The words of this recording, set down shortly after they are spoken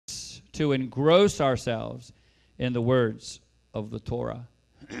to engross ourselves in the words of the Torah.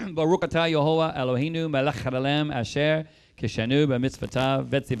 Baruch atah Yehovah Eloheinu melech haolam asher kishanu b'mitzvotav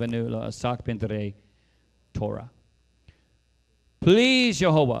v'tzivanu la'asak b'nterei Torah. Please,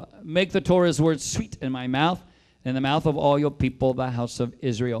 Jehovah, make the Torah's words sweet in my mouth, in the mouth of all your people, the house of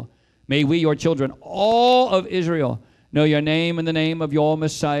Israel. May we, your children, all of Israel, know your name and the name of your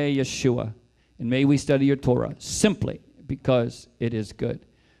Messiah, Yeshua. And may we study your Torah simply because it is good.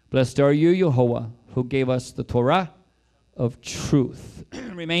 Blessed are you, Yehovah, who gave us the Torah of truth.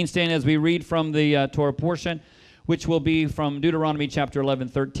 Remain standing as we read from the Torah portion, which will be from Deuteronomy chapter 11,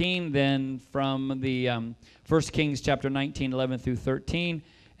 13, then from the 1 Kings chapter 19, 11 through 13,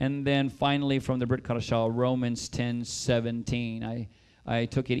 and then finally from the Brit Kadashah, Romans 10, 17. I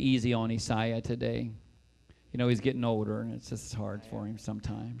took it easy on Isaiah today. You know, he's getting older, and it's just hard for him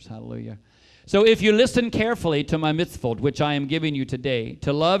sometimes. Hallelujah. So if you listen carefully to my mitzvot, which I am giving you today,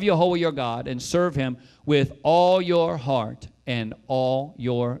 to love Yehovah your God and serve him with all your heart and all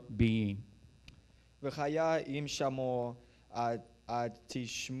your being. V'chaya im shamo ad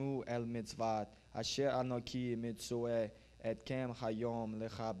tishmu el mitzvat asher anoki mitzue etkem hayom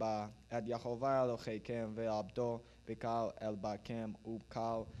lechaba ad Yehovah Eloheikem ve'abdo b'kal el bakem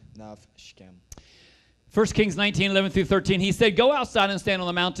ubkal nafshkem. 1 Kings 19, 11 through 13, he said, go outside and stand on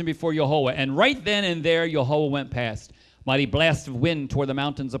the mountain before Yehovah. And right then and there, Yehovah went past. Mighty blast of wind tore the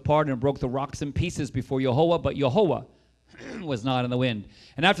mountains apart and broke the rocks in pieces before Yehovah, but Yehovah was not in the wind.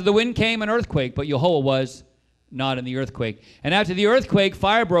 And after the wind came an earthquake, but Yehovah was not in the earthquake. And after the earthquake,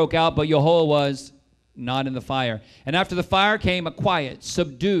 fire broke out, but Yehovah was not in the fire. And after the fire came a quiet,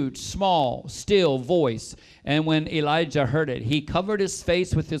 subdued, small, still voice. And when Elijah heard it, he covered his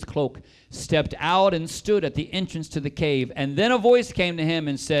face with his cloak, stepped out and stood at the entrance to the cave. And then a voice came to him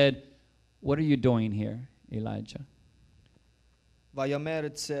and said, what are you doing here, Elijah? ויאמר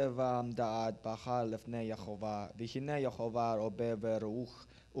צבא דעת בחר לפני יחובה, והנה יחובה רובה ורוח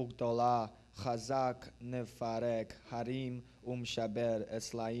וגדולה, חזק נפרק הרים ומשבר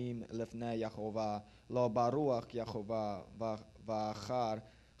סלעים לפני יחובה, לא ברוח יחובה, ואחר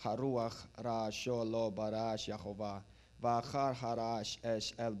הרוח רעשו לא ברעש יחובה, ואחר הרעש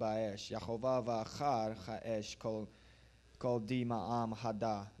אש אל באש יחובה, ואחר האש כל דמעם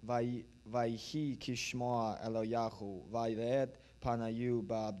הדה, ויהי כשמוע אלוהיהו, וירד פניו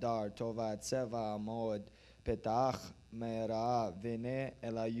באבדר טובה צבע מאוד, פתח מהרה, והנה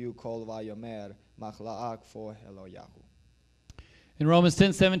אלוהיו קול ויאמר, מחלאה כפו אלוהיהו. In Romans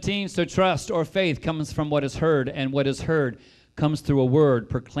 10:17, so trust or faith comes from what is heard, and what is heard comes through a word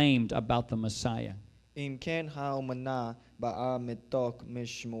proclaimed about the Messiah. אם כן האמונה באה מתוך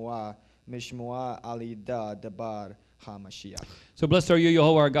משמוע, משמוע על ידי דבר HaMashiach. So blessed are you,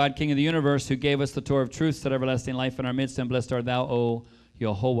 Yehovah, our God, King of the universe, who gave us the Torah of truth, that everlasting life in our midst, and blessed art thou, O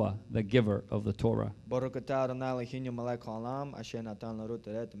Yehovah, the giver of the Torah. ברוך אתה אדוני אלוהינו מלך העולם, אשר נתן לנו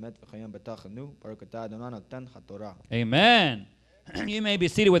תורת אמת וחיים בתוכנו. ברוך אתה אדוני נותן התורה. Amen. You may be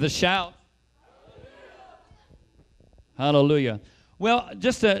seated with a shout. Hallelujah. Well,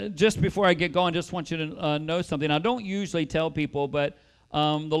 just before I get going, just want you to know something. I don't usually tell people, but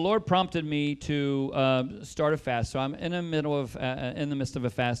the Lord prompted me to start a fast. So I'm in the midst of a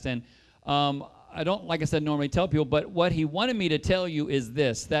fast, and I don't, like I said, normally tell people. But what He wanted me to tell you is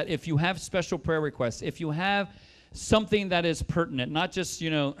this: that if you have special prayer requests, if you have something that is pertinent, not just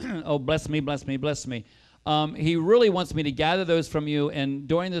oh bless me, bless me, bless me. He really wants me to gather those from you, and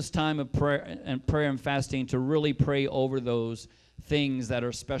during this time of prayer and fasting, to really pray over those things that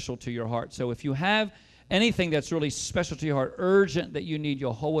are special to your heart. So if you have anything that's really special to your heart, urgent that you need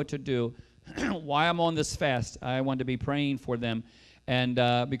Yehovah to do, while I'm on this fast, I want to be praying for them, and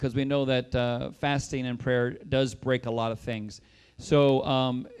because we know that fasting and prayer does break a lot of things.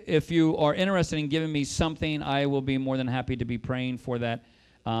 So if you are interested in giving me something, I will be more than happy to be praying for that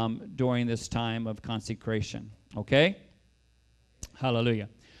during this time of consecration. Okay? Hallelujah.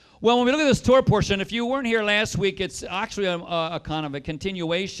 Well, when we look at this Torah portion, if you weren't here last week, it's actually a kind of a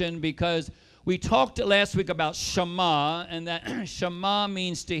continuation, because we talked last week about Shema, and that Shema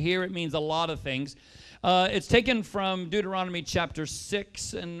means to hear. It means a lot of things. It's taken from Deuteronomy chapter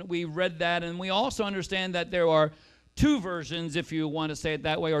 6, and we read that, and we also understand that there are two versions, if you want to say it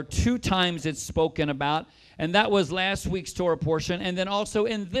that way, or two times it's spoken about, and that was last week's Torah portion, and then also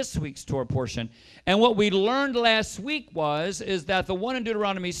in this week's Torah portion. And what we learned last week is that the one in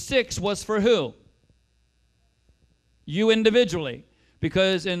Deuteronomy 6 was for who? You individually.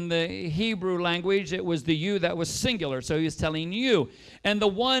 Because in the Hebrew language, it was the you that was singular, so he was telling you. And the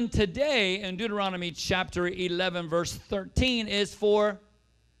one today in Deuteronomy chapter 11, verse 13, is for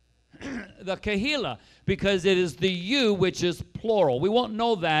the Kehillah, because it is the you which is plural. We won't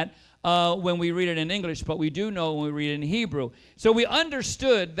know that when we read it in English, but we do know when we read it in Hebrew. So we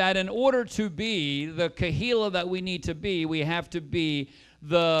understood that in order to be the kahila that we need to be, we have to be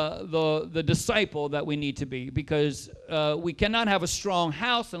the disciple that we need to be, because we cannot have a strong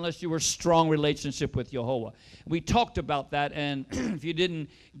house unless you have a strong relationship with Yehovah. We talked about that, and if you didn't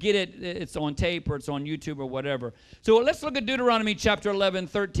get it, it's on tape or it's on YouTube or whatever. So let's look at Deuteronomy chapter 11,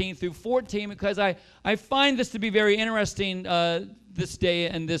 13 through 14, because I find this to be very interesting this day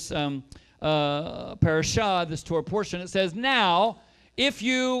and this parashah, this Torah portion. It says, now, if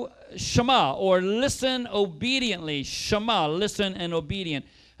you Shema, or listen obediently, Shema, listen and obedient,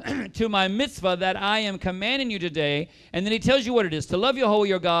 to my mitzvah that I am commanding you today. And then he tells you what it is, to love Yehovah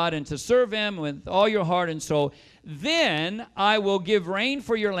your God and to serve him with all your heart and soul. Then I will give rain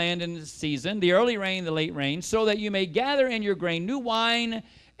for your land in the season, the early rain, the late rain, so that you may gather in your grain new wine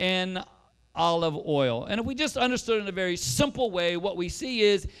and olive oil. And if we just understood in a very simple way, what we see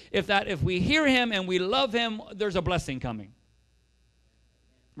is if we hear him and we love him, there's a blessing coming.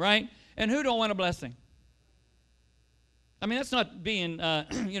 Right? And who don't want a blessing? I mean, that's not being,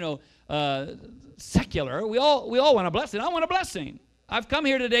 secular. We all want a blessing. I want a blessing. I've come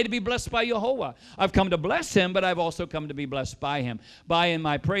here today to be blessed by Yehovah. I've come to bless him, but I've also come to be blessed by him. By in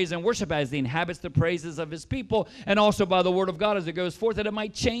my praise and worship as he inhabits the praises of his people, and also by the word of God as it goes forth, that it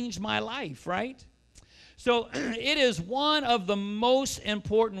might change my life, right? So it is one of the most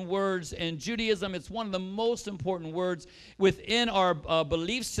important words in Judaism. It's one of the most important words within our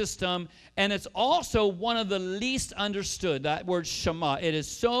belief system, and it's also one of the least understood, that word Shema. It is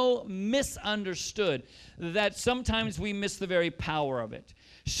so misunderstood that sometimes we miss the very power of it.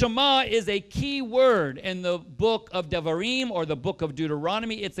 Shema is a key word in the book of Devarim or the book of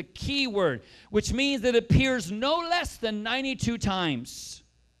Deuteronomy. It's a key word, which means that it appears no less than 92 times.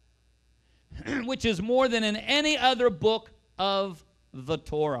 Which is more than in any other book of the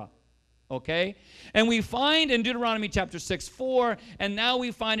Torah. Okay? And we find in Deuteronomy chapter 6:4, and now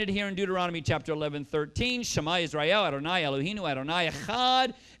we find it here in Deuteronomy chapter 11:13, Shema Israel, Adonai Eloheinu, Adonai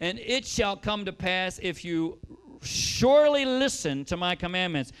Echad, and it shall come to pass if you surely listen to my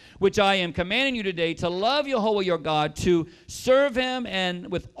commandments, which I am commanding you today, to love Yehovah your God, to serve him,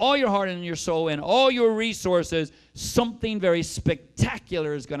 and with all your heart and your soul and all your resources, something very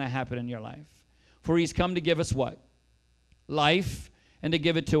spectacular is going to happen in your life. For he's come to give us what? Life, and to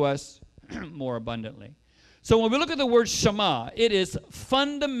give it to us more abundantly. So when we look at the word Shema, it is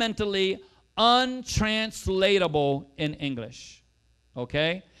fundamentally untranslatable in English.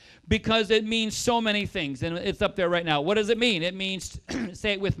 Okay? Because it means so many things, and it's up there right now. What does it mean? It means,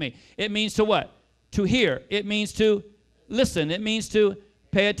 say it with me, it means to what? To hear. It means to listen. It means to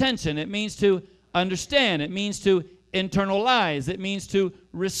pay attention. It means to understand. It means to internalize. It means to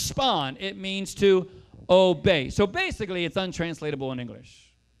respond. It means to obey. So basically, it's untranslatable in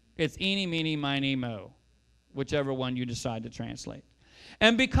English. It's eeny, meeny, miny, mo, whichever one you decide to translate.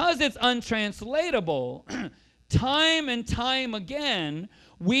 And because it's untranslatable, time and time again,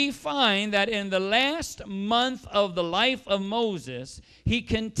 we find that in the last month of the life of Moses, he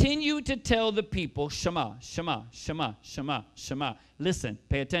continued to tell the people, Shema, Shema, Shema, Shema, Shema. Listen,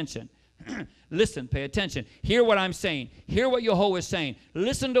 pay attention. Listen, pay attention. Hear what I'm saying. Hear what Yehovah is saying.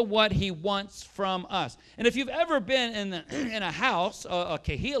 Listen to what he wants from us. And if you've ever been in a house, a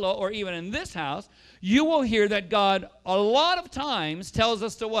kahila, or even in this house, you will hear that God a lot of times tells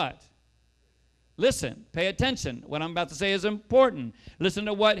us to what? Listen, pay attention. What I'm about to say is important. Listen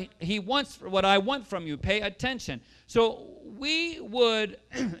to what he wants, what I want from you. Pay attention. So we would,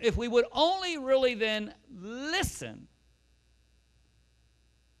 if we would only really then listen,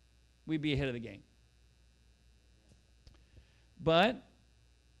 we'd be ahead of the game. But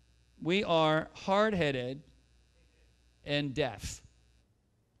we are hard-headed and deaf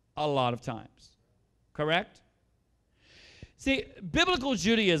a lot of times. Correct? See, biblical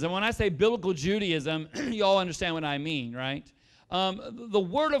Judaism, when I say biblical Judaism, you all understand what I mean, right? The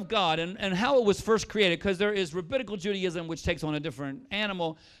Word of God and how it was first created, because there is rabbinical Judaism, which takes on a different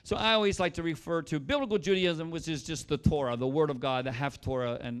animal. So I always like to refer to biblical Judaism, which is just the Torah, the Word of God, the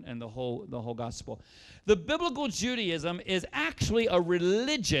Haftorah, and the whole gospel. The biblical Judaism is actually a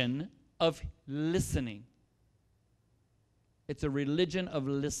religion of listening. It's a religion of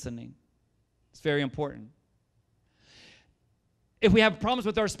listening. It's very important. If we have problems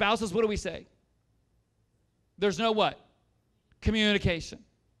with our spouses, what do we say? There's no what? Communication.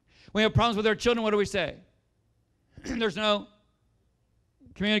 When we have problems with our children, what do we say? There's no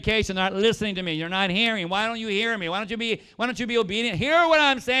communication. They're not listening to me. You're not hearing. Why don't you hear me? Why don't you be obedient? Hear what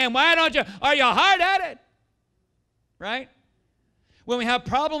I'm saying. Why don't you? Are you hard-headed? Right? When we have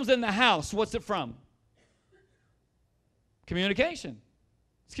problems in the house, what's it from? Communication.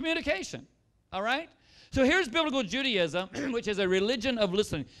 It's communication, all right? So here's biblical Judaism, which is a religion of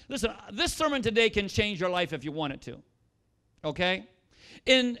listening. Listen, this sermon today can change your life if you want it to, okay?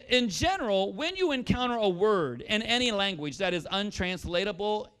 In general, when you encounter a word in any language that is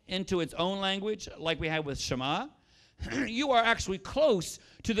untranslatable into its own language, like we had with Shema, you are actually close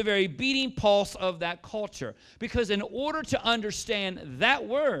to the very beating pulse of that culture. Because in order to understand that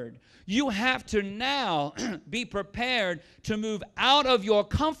word, you have to now be prepared to move out of your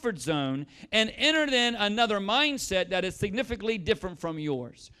comfort zone and enter in another mindset that is significantly different from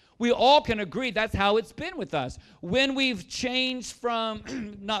yours. We all can agree that's how it's been with us. When we've changed from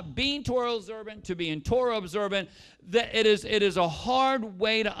not being Torah observant to being Torah observant, that it is a hard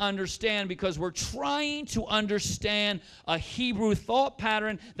way to understand because we're trying to understand a Hebrew thought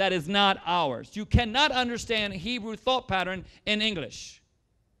pattern that is not ours. You cannot understand a Hebrew thought pattern in English.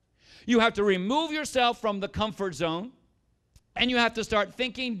 You have to remove yourself from the comfort zone, and you have to start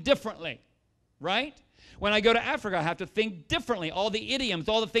thinking differently, right? When I go to Africa, I have to think differently. All the idioms,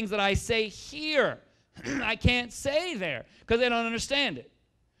 all the things that I say here, I can't say there because they don't understand it.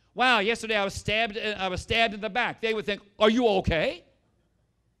 Wow, yesterday I was stabbed in the back. They would think, are you okay?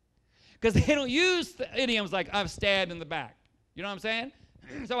 Because they don't use the idioms like I'm stabbed in the back. You know what I'm saying?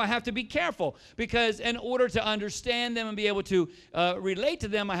 So I have to be careful because in order to understand them and be able to relate to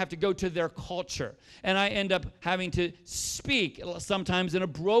them, I have to go to their culture. And I end up having to speak sometimes in a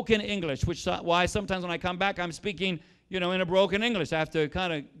broken English, which is why sometimes when I come back, I'm speaking, in a broken English. I have to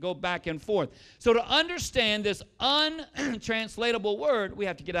kind of go back and forth. So to understand this untranslatable word, we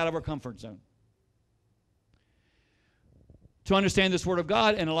have to get out of our comfort zone. To understand this word of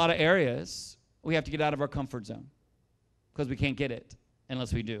God in a lot of areas, we have to get out of our comfort zone because we can't get it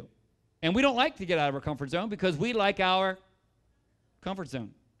unless we do. And we don't like to get out of our comfort zone because we like our comfort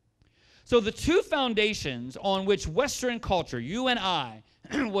zone. So the two foundations on which Western culture, you and I,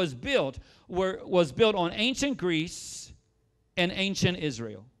 was built on ancient Greece and ancient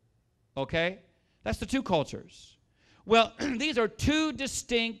Israel. Okay? That's the two cultures. Well, these are two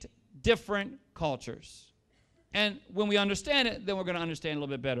distinct, different cultures. And when we understand it, then we're going to understand a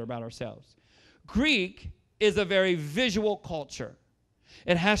little bit better about ourselves. Greek is a very visual culture.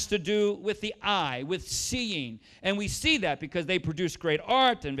 It has to do with the eye, with seeing. And we see that because they produce great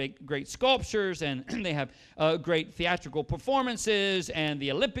art and great sculptures, and they have great theatrical performances, and the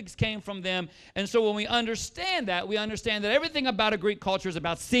Olympics came from them. And so when we understand that everything about a Greek culture is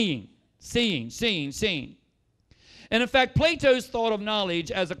about seeing. And in fact, Plato's thought of knowledge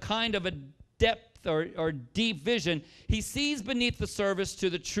as a kind of a depth or deep vision, he sees beneath the surface to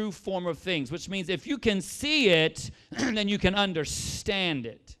the true form of things, which means if you can see it, then you can understand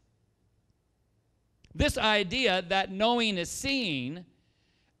it. This idea that knowing is seeing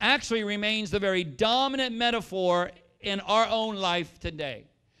actually remains the very dominant metaphor in our own life today.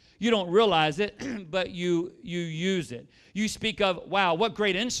 You don't realize it, but you use it. You speak of, wow, what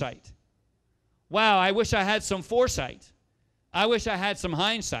great insight. Wow, I wish I had some foresight. I wish I had some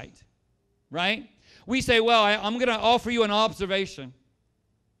hindsight. Right? We say, well, I'm going to offer you an observation.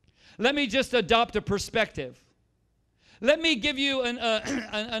 Let me just adopt a perspective. Let me give you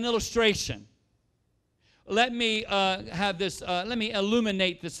an illustration. Let me let me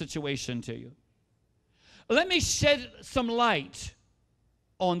illuminate this situation to you. Let me shed some light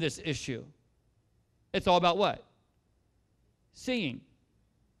on this issue. It's all about what? Seeing,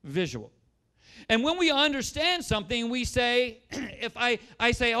 visual. And when we understand something, we say, if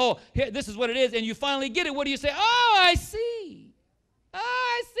I say, oh, here, this is what it is, and you finally get it, what do you say? Oh, I see. Oh,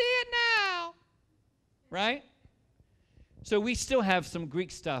 I see it now. Right? So we still have some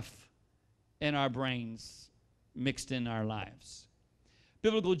Greek stuff in our brains mixed in our lives.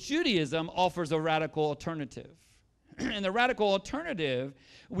 Biblical Judaism offers a radical alternative. And the radical alternative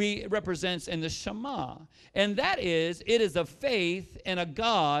represents in the Shema. And that is, it is a faith in a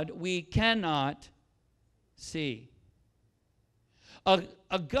God we cannot see. A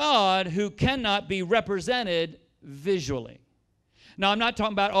God who cannot be represented visually. Now, I'm not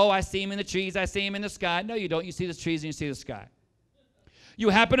talking about, oh, I see him in the trees, I see him in the sky. No, you don't. You see the trees and you see the sky. You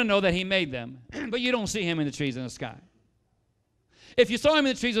happen to know that he made them, but you don't see him in the trees and the sky. If you saw him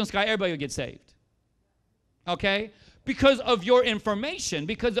in the trees and the sky, everybody would get saved. Okay? Because of your information,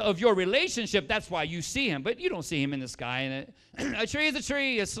 because of your relationship, that's why you see him. But you don't see him in the sky. And a tree is a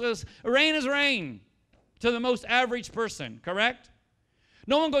tree. Rain is rain to the most average person, correct?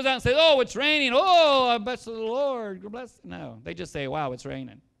 No one goes out and says, oh, it's raining. Oh, I bless the Lord. Bless. No, they just say, wow, it's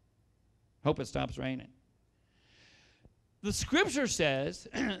raining. Hope it stops raining. The scripture says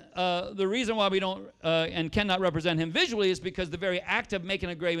the reason why we don't and cannot represent him visually is because the very act of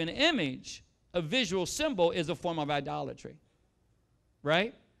making a graven image, a visual symbol, is a form of idolatry.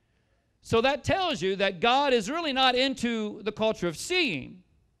 Right? So that tells you that God is really not into the culture of seeing,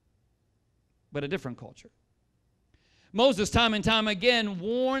 but a different culture. Moses, time and time again,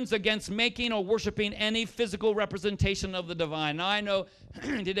 warns against making or worshiping any physical representation of the divine. Now, I know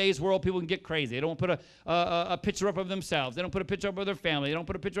in today's world, people can get crazy. They don't put a picture up of themselves. They don't put a picture up of their family. They don't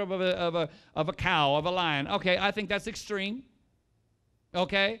put a picture up of a cow, of a lion. Okay, I think that's extreme.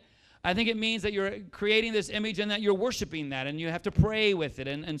 Okay? I think it means that you're creating this image and that you're worshiping that, and you have to pray with it,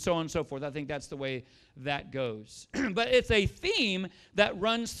 and so on and so forth. I think that's the way that goes. But it's a theme that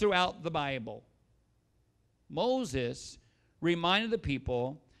runs throughout the Bible. Moses reminded the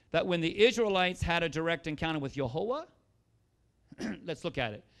people that when the Israelites had a direct encounter with Jehovah, let's look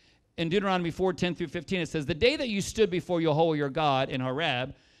at it. In Deuteronomy 4:10 through 15, it says, the day that you stood before Jehovah your God in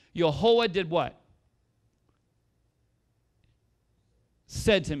Horeb, Jehovah did what?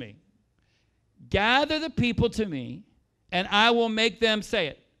 Said to me, gather the people to me, and I will make them, say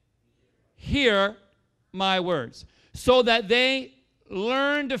it, hear my words, so that they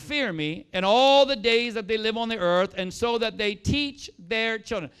learn to fear me in all the days that they live on the earth, and so that they teach their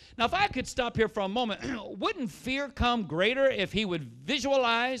children. Now, if I could stop here for a moment, wouldn't fear come greater if he would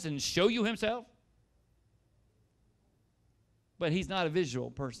visualize and show you himself? But he's not a visual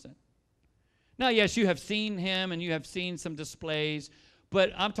person. Now, yes, you have seen him and you have seen some displays,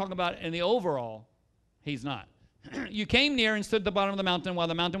 but I'm talking about in the overall, he's not. You came near and stood at the bottom of the mountain while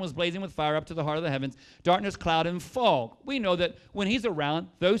the mountain was blazing with fire up to the heart of the heavens, darkness, cloud, and fog. We know that when he's around,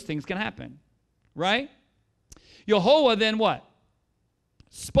 those things can happen, right? Jehovah then what?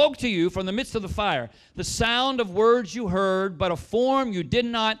 Spoke to you from the midst of the fire, the sound of words you heard, but a form you did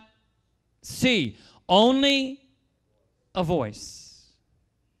not see, only a voice.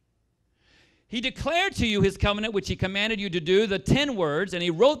 He declared to you his covenant, which he commanded you to do, the 10 words, and he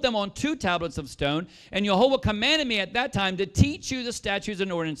wrote them on 2 tablets of stone. And Jehovah commanded me at that time to teach you the statutes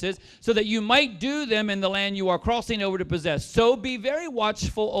and ordinances, so that you might do them in the land you are crossing over to possess. So be very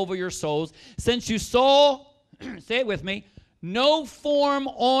watchful over your souls, since you saw, say it with me, no form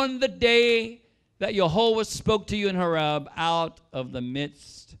on the day that Jehovah spoke to you in Horeb out of the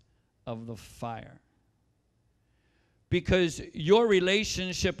midst of the fire. Because your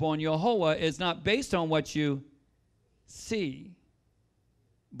relationship on Jehovah is not based on what you see,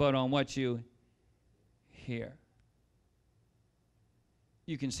 but on what you hear.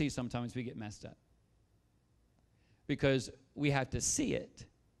 You can see sometimes we get messed up, because we have to see it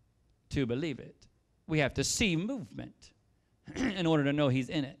to believe it. We have to see movement in order to know he's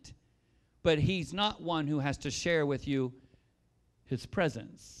in it. But he's not one who has to share with you his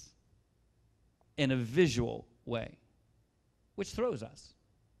presence in a visual way, which throws us,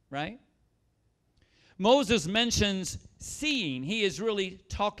 right? Moses mentions seeing. He is really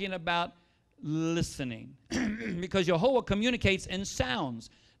talking about listening, because Jehovah communicates in sounds,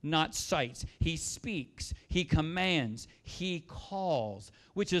 not sights. He speaks, he commands, he calls,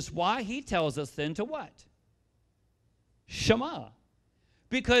 which is why he tells us then to what? Shema.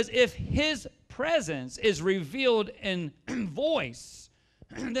 Because if his presence is revealed in voice,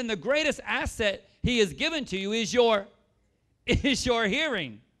 then the greatest asset he has given to you is your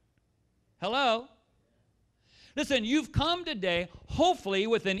hearing. Hello? Listen, you've come today, hopefully,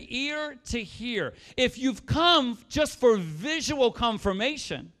 with an ear to hear. If you've come just for visual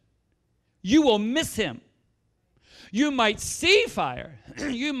confirmation, you will miss him. You might see fire.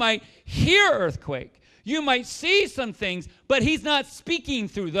 You might hear earthquake. You might see some things, but he's not speaking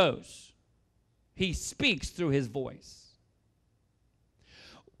through those. He speaks through his voice.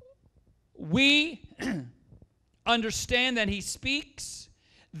 We understand that he speaks,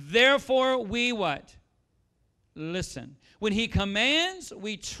 therefore we what? Listen. When he commands,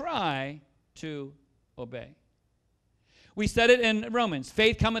 we try to obey. We said it in Romans.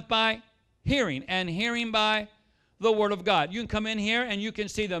 Faith cometh by hearing, and hearing by the word of God. You can come in here and you can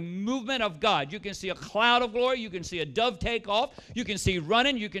see the movement of God. You can see a cloud of glory. You can see a dove take off. You can see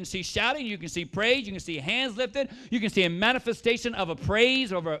running. You can see shouting. You can see praise. You can see hands lifted. You can see a manifestation of a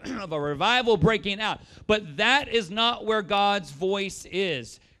praise or of a revival breaking out. But that is not where God's voice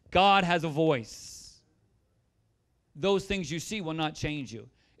is. God has a voice. Those things you see will not change you.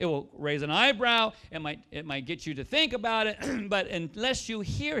 It will raise an eyebrow. It might get you to think about it. But unless you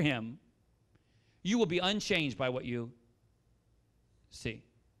hear him, you will be unchanged by what you see.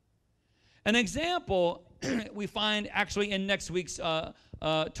 An example we find actually in next week's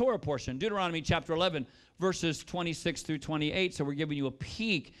Torah portion, Deuteronomy chapter 11, verses 26 through 28. So we're giving you a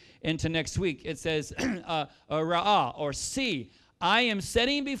peek into next week. It says, Ra'ah, or see, I am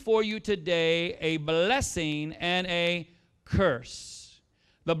setting before you today a blessing and a curse.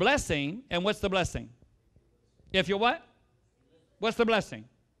 The blessing, and what's the blessing? If you're what? What's the blessing?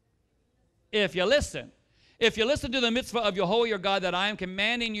 If you listen. If you listen to the mitzvah of Yehovah your God that I am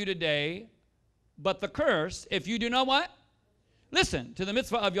commanding you today, but the curse, if you do not what? Listen to the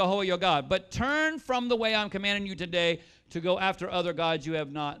mitzvah of Yehovah your God, but turn from the way I'm commanding you today to go after other gods you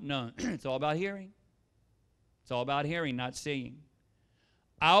have not known. It's all about hearing. It's all about hearing, not seeing.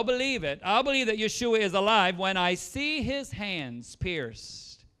 I'll believe it. I'll believe that Yeshua is alive when I see his hands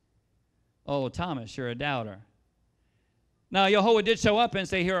pierced. Oh, Thomas, you're a doubter. Now, Yehovah did show up and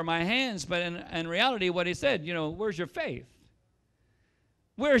say, here are my hands, but in reality, what he said, where's your faith?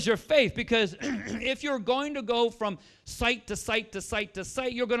 Where's your faith? Because if you're going to go from sight to sight to sight to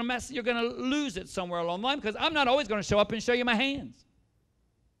sight, you're going to lose it somewhere along the line, because I'm not always going to show up and show you my hands.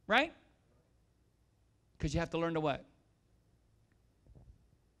 Right? Because you have to learn to what?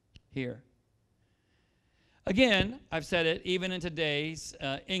 Hear. Again, I've said it, even in today's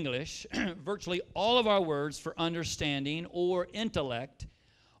English, virtually all of our words for understanding or intellect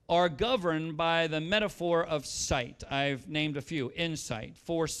are governed by the metaphor of sight. I've named a few: insight,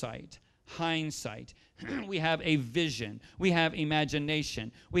 foresight, hindsight. We have a vision. We have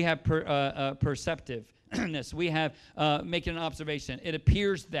imagination. We have perceptiveness. We have making an observation. It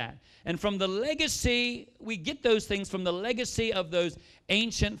appears that. And from the legacy, we get those things from the legacy of those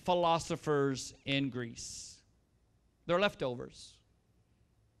ancient philosophers in Greece. They're leftovers.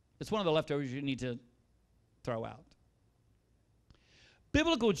 It's one of the leftovers you need to throw out.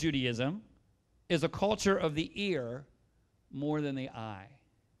 Biblical Judaism is a culture of the ear more than the eye.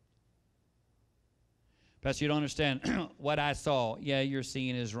 Pastor, you don't understand what I saw. Yeah, you're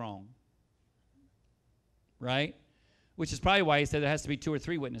seeing is wrong. Right? Which is probably why he said there has to be 2 or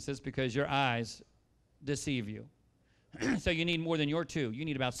 3 witnesses, because your eyes deceive you. So you need more than your 2. You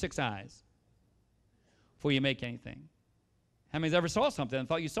need about 6 eyes before you make anything. How many's ever saw something and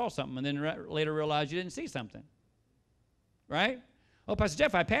thought you saw something and then later realized you didn't see something? Right? Oh, Pastor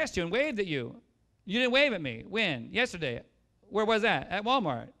Jeff, I passed you and waved at you. You didn't wave at me. When? Yesterday. Where was that? At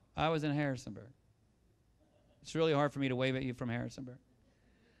Walmart. I was in Harrisonburg. It's really hard for me to wave at you from Harrisonburg.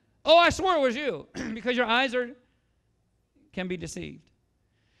 Oh, I swore it was you, because your eyes can be deceived.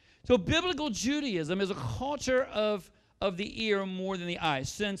 So biblical Judaism is a culture of the ear more than the eye.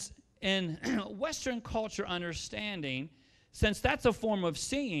 Since in Western culture understanding, since that's a form of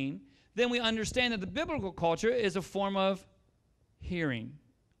seeing, then we understand that the biblical culture is a form of hearing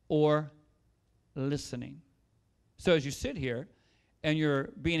or listening. So as you sit here and you're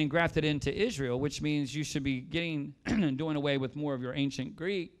being engrafted into Israel, which means you should be doing away with more of your ancient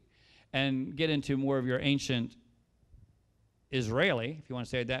Greek and get into more of your ancient Israeli, if you want to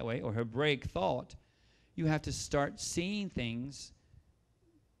say it that way, or Hebraic thought, you have to start seeing things,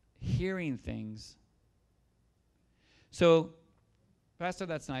 hearing things. So, Pastor,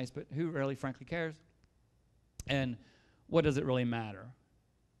 that's nice, but who really frankly cares? And what does it really matter?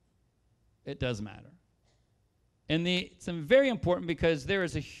 It does matter. And it's very important, because there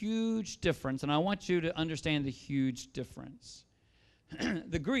is a huge difference, and I want you to understand the huge difference.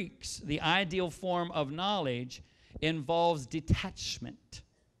 The Greeks, the ideal form of knowledge involves detachment.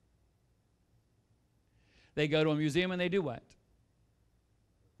 They go to a museum and they do what?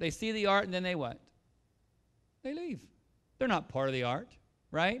 They see the art and then they what? They leave. They're not part of the art,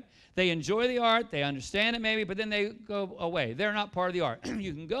 right? They enjoy the art, they understand it maybe, but then they go away. They're not part of the art.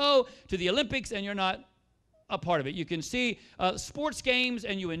 You can go to the Olympics and you're not a part of it. You can see sports games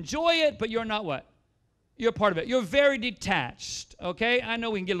and you enjoy it, but you're not what? You're part of it. You're very detached, okay? I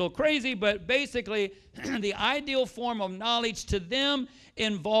know we can get a little crazy, but basically the ideal form of knowledge to them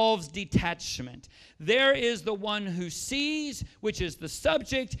involves detachment. There is the one who sees, which is the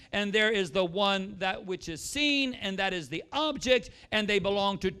subject, and there is the one that which is seen, and that is the object, and they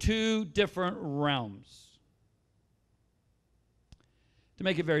belong to 2 different realms. To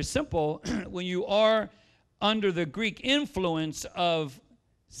make it very simple, when you are under the Greek influence of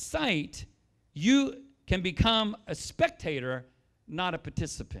sight, you can become a spectator, not a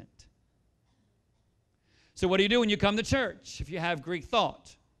participant. So what do you do when you come to church if you have Greek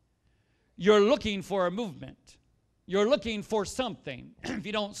thought? You're looking for a movement. You're looking for something. If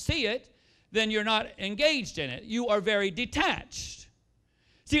you don't see it, then you're not engaged in it. You are very detached.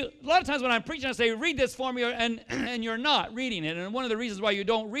 See, a lot of times when I'm preaching, I say, read this for me, and you're not reading it. And one of the reasons why you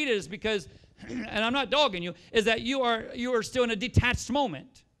don't read it is because, and I'm not dogging you, is that you are still in a detached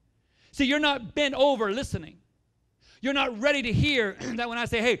moment. See, you're not bent over listening. You're not ready to hear that when I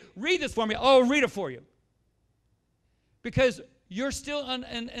say, hey, read this for me, I'll read it for you. Because you're still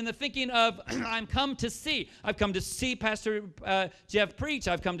in the thinking of, I'm come to see. I've come to see Pastor Jeff preach.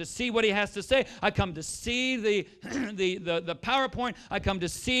 I've come to see what he has to say. I come to see the PowerPoint. I come to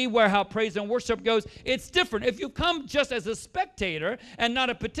see how praise and worship goes. It's different. If you come just as a spectator and not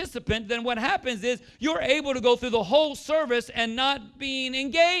a participant, then what happens is you're able to go through the whole service and not being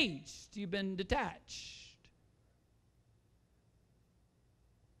engaged. You've been detached.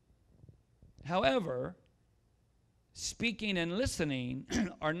 However, speaking and listening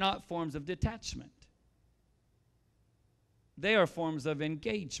are not forms of detachment. They are forms of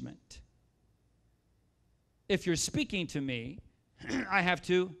engagement. If you're speaking to me, I have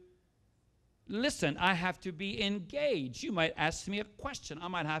to listen. I have to be engaged. You might ask me a question. I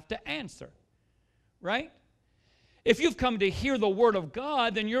might have to answer. Right? If you've come to hear the word of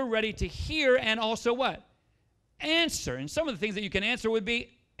God, then you're ready to hear and also what? Answer. And some of the things that you can answer would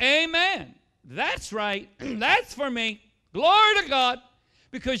be, amen. That's right. That's for me. Glory to God.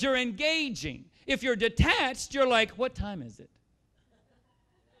 Because you're engaging. If you're detached, you're like, what time is it?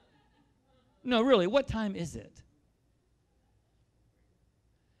 No, really, what time is it?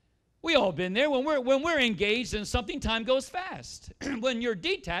 We all been there. When we're engaged in something, time goes fast. When you're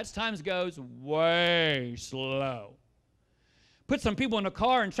detached, time goes way slow. Put some people in a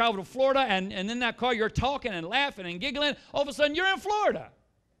car and travel to Florida, and in that car you're talking and laughing and giggling. All of a sudden, you're in Florida.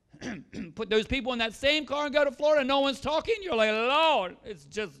 Put those people in that same car and go to Florida, no one's talking. You're like, Lord, it's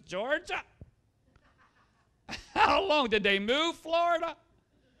just Georgia. How long did they move Florida?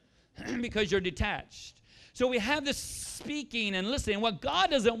 Because you're detached. So we have this speaking and listening. What God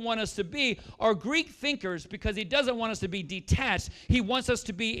doesn't want us to be are Greek thinkers, because he doesn't want us to be detached. He wants us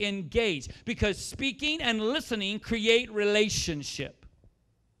to be engaged, because speaking and listening create relationship.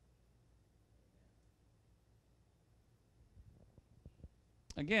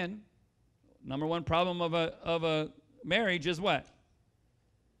 Again, number one problem of a marriage is what?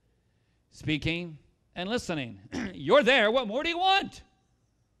 Speaking and listening. You're there. What more do you want?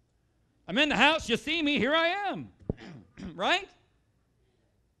 I'm in the house. You see me. Here I am. Right?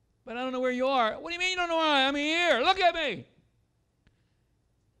 But I don't know where you are. What do you mean you don't know where I am? I'm here. Look at me.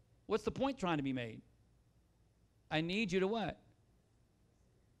 What's the point trying to be made? I need you to what?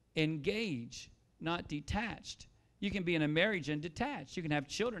 Engage, not detached. You can be in a marriage and detached. You can have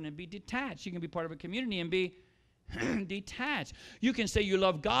children and be detached. You can be part of a community and be detached. You can say you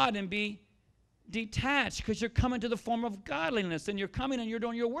love God and be detached, because you're coming to the form of godliness, and you're coming and you're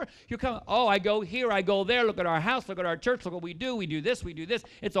doing your work. You're coming, oh, I go here, I go there, look at our house, look at our church, look what we do this, we do this.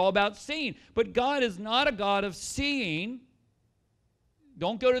 It's all about seeing. But God is not a God of seeing.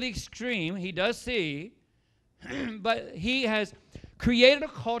 Don't go to the extreme. He does see, but he has created a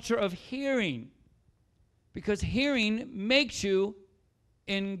culture of hearing, because hearing makes you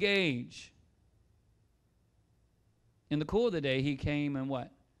engage. In the cool of the day, he came and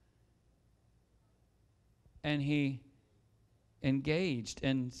what? And he engaged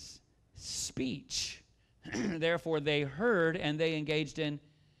in speech. Therefore, they heard and they engaged in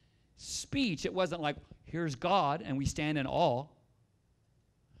speech. It wasn't like, here's God, and we stand in awe.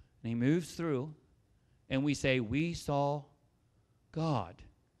 And he moves through, and we say, we saw God.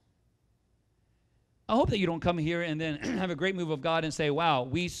 I hope that you don't come here and then have a great move of God and say, wow,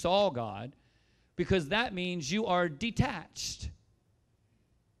 we saw God, because that means you are detached.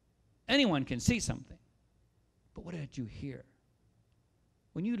 Anyone can see something. But what did you hear?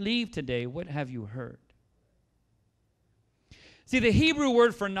 When you leave today, what have you heard? See, the Hebrew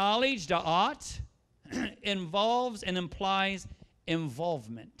word for knowledge, da'at, involves and implies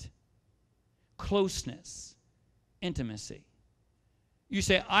involvement, closeness, intimacy. You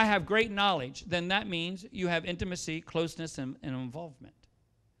say, I have great knowledge, then that means you have intimacy, closeness, and involvement.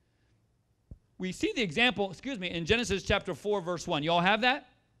 We see the example, in Genesis chapter 4, verse 1. You all have that?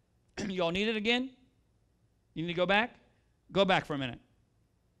 You all need it again? You need to go back? Go back for a minute.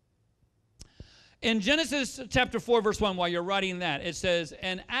 In Genesis chapter 4, verse 1, while you're writing that, it says,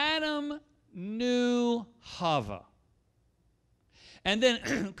 and Adam knew Hava. And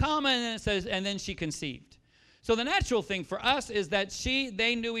then, comma, and then it says, and then she conceived. So the natural thing for us is that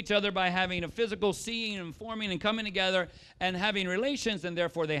they knew each other by having a physical seeing and forming and coming together and having relations, and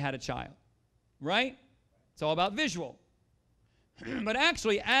therefore they had a child. Right? It's all about visual. But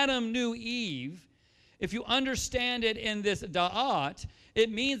actually, Adam knew Eve. If you understand it in this da'at,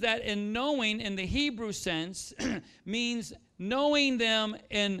 it means that in knowing, in the Hebrew sense, means knowing them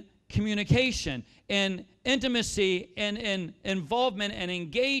in communication, in intimacy, in involvement and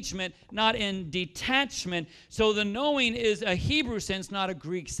engagement, not in detachment. So the knowing is a Hebrew sense, not a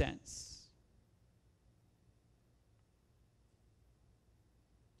Greek sense.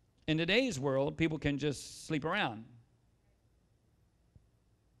 In today's world, people can just sleep around.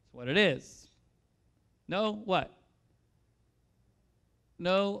 That's what it is. No what?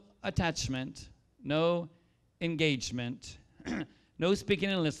 No attachment, no engagement, no speaking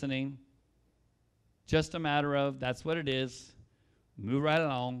and listening. Just a matter of, that's what it is. Move right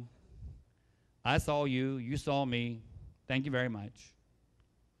along. I saw you, you saw me. Thank you very much.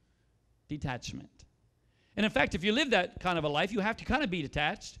 Detachment. And in fact, if you live that kind of a life, you have to kind of be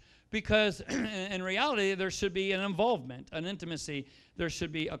detached, because in reality, there should be an involvement, an intimacy. There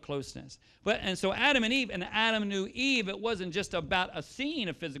should be a closeness. And so Adam and Eve, and Adam knew Eve, it wasn't just about a scene,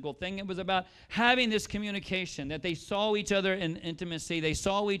 a physical thing. It was about having this communication, that they saw each other in intimacy. They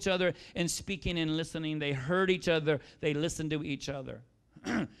saw each other in speaking and listening. They heard each other. They listened to each other.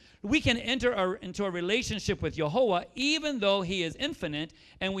 We can enter into a relationship with Yehovah even though he is infinite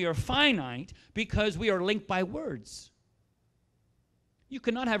and we are finite, because we are linked by words. You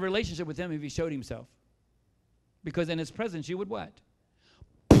cannot have a relationship with him if he showed himself, because in his presence you would what?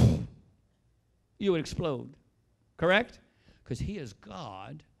 You would explode. Correct? Because he is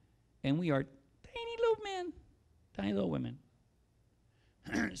God and we are tiny little men, tiny little women.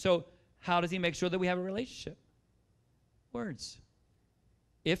 So how does he make sure that we have a relationship? Words.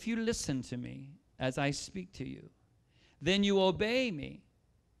 If you listen to me as I speak to you, then you obey me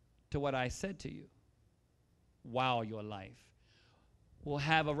to what I said to you. Wow, your life will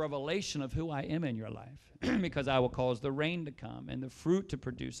have a revelation of who I am in your life, because I will cause the rain to come and the fruit to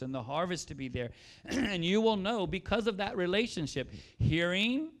produce and the harvest to be there. And you will know, because of that relationship,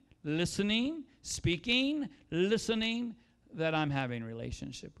 hearing, listening, speaking, listening, that I'm having a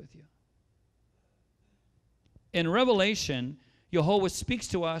relationship with you. In Revelation, Yehovah speaks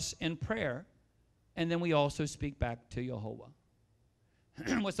to us in prayer, and then we also speak back to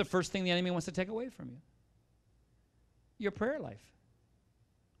Yehovah. What's the first thing the enemy wants to take away from you? Your prayer life.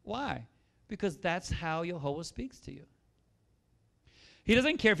 Why? Because that's how Yehovah speaks to you. He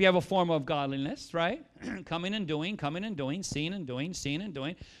doesn't care if you have a form of godliness, right? Coming and doing, seeing and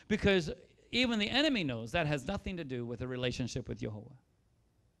doing, because even the enemy knows that has nothing to do with a relationship with Yehovah.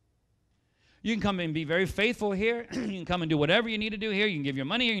 You can come and be very faithful here. You can come and do whatever you need to do here. You can give your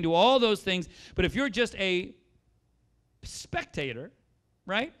money here. You can do all those things. But if you're just a spectator,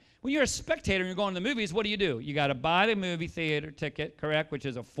 right? When you're a spectator and you're going to the movies, what do? You got to buy the movie theater ticket, correct, which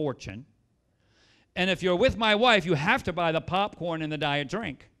is a fortune. And if you're with my wife, you have to buy the popcorn and the diet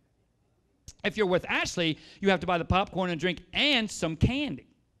drink. If you're with Ashley, you have to buy the popcorn and drink and some candy.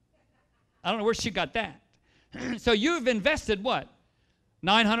 I don't know where she got that. So you've invested what?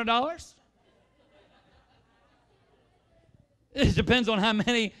 $900? It depends on how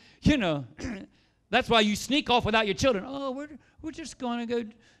many, That's why you sneak off without your children. Oh, we're just going to go.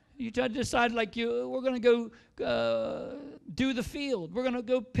 You decide we're going to go do the field. We're going to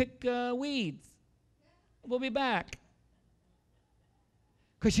go pick weeds. We'll be back.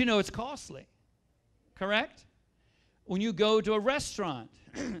 Because it's costly. Correct? When you go to a restaurant,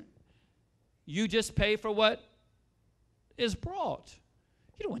 you just pay for what is brought.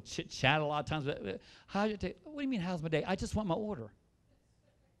 You don't want to chit-chat a lot of times. How's your day? What do you mean, how's my day? I just want my order.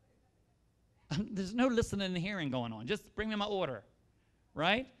 There's no listening and hearing going on. Just bring me my order,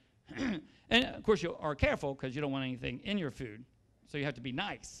 right? And, of course, you are careful because you don't want anything in your food, so you have to be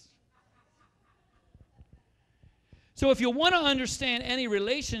nice. So if you want to understand any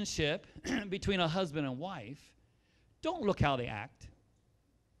relationship between a husband and wife, don't look how they act.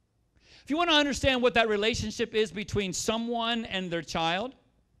 If you want to understand what that relationship is between someone and their child,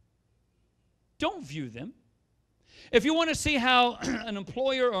 don't view them. If you want to see how an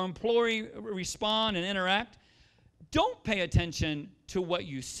employer or employee respond and interact, don't pay attention to what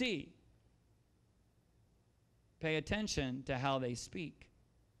you see. Pay attention to how they speak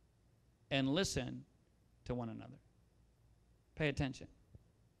and listen to one another. Pay attention.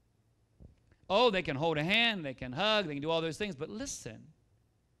 Oh, they can hold a hand, they can hug, they can do all those things, but listen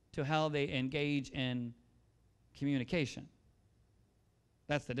to how they engage in communication.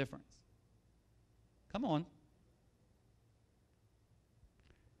 That's the difference. Come on.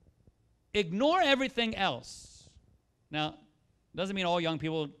 Ignore everything else. Now, doesn't mean all young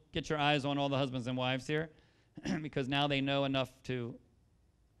people get your eyes on all the husbands and wives here, because now they know enough to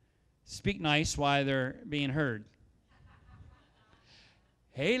speak nice while they're being heard.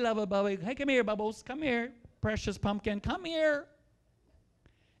 Hey, lover, Bubby. Hey, come here, Bubbles. Come here, precious pumpkin. Come here.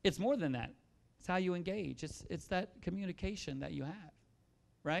 It's more than that. It's how you engage. It's that communication that you have,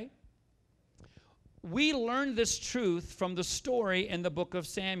 right? We learned this truth from the story in the book of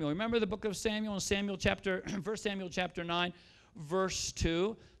Samuel. Remember the book of Samuel in 1 Samuel chapter 9, verse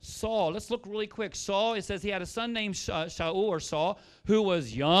 2? Saul, let's look really quick. Saul, it says he had a son named Shaul or Saul, who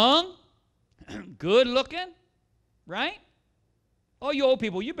was young, good looking, right? All you old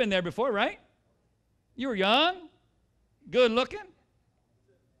people, you've been there before, right? You were young, good looking.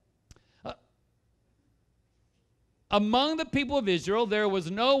 Among the people of Israel, there was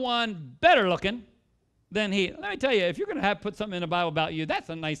no one better looking than he. Let me tell you, if you're going to put something in the Bible about you, that's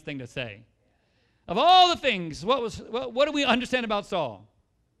a nice thing to say. Of all the things, what do we understand about Saul?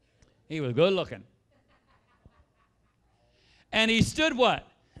 He was good looking. And he stood what?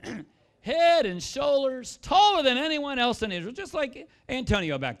 Head and shoulders taller than anyone else in Israel, just like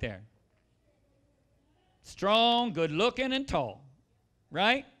Antonio back there. Strong, good looking, and tall.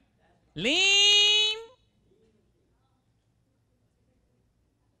 Right? Lean.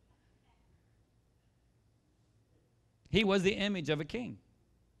 He was the image of a king.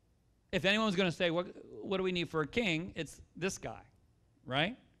 If anyone's going to say, what do we need for a king? It's this guy,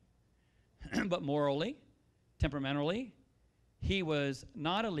 right? But morally, temperamentally, he was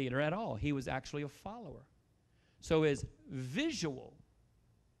not a leader at all. He was actually a follower. So his visual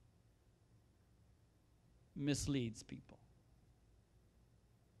misleads people.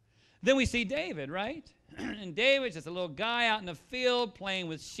 Then we see David, right? And David's just a little guy out in the field playing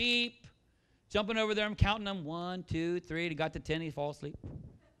with sheep, jumping over there and counting them. 1, 2, 3. He got to 10. He falls asleep.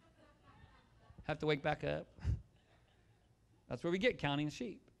 Have to wake back up. That's where we get counting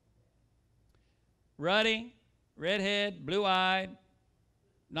sheep. Ruddy, redhead, blue-eyed,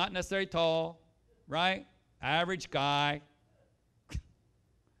 not necessarily tall, right? Average guy.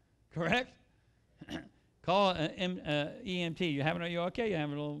 Correct? Call EMT. Are you okay? You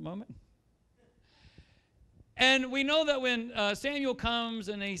having a little moment? And we know that when Samuel comes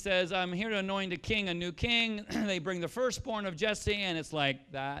and he says, I'm here to anoint a king, a new king, they bring the firstborn of Jesse, and it's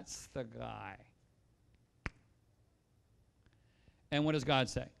like, that's the guy. And what does God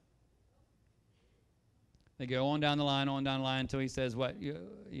say? They go on down the line, until he says, what? You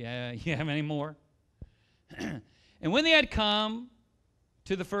have any more? And when they had come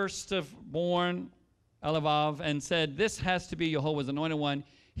to the firstborn, Elivav, and said, this has to be Jehovah's anointed one,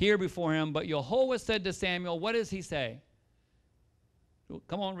 here before him. But Jehovah said to Samuel, what does he say?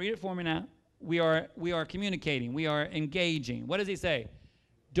 Come on, read it for me now. We are communicating. We are engaging. What does he say?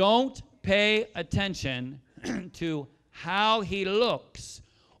 Don't pay attention to how he looks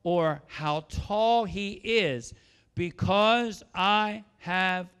or how tall he is, because I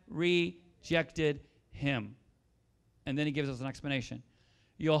have rejected him. And then he gives us an explanation.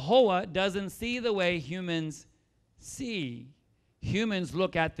 Jehovah doesn't see the way humans see. Humans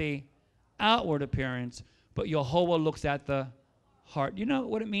look at the outward appearance, but Jehovah looks at the heart. You know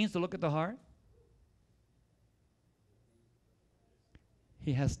what it means to look at the heart?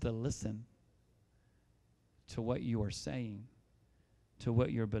 He has to listen to what you are saying, to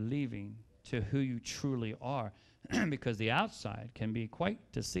what you're believing, to who you truly are, because the outside can be quite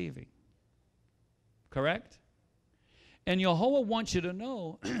deceiving. Correct? And Jehovah wants you to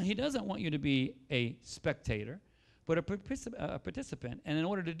know, he doesn't want you to be a spectator, but a participant. And in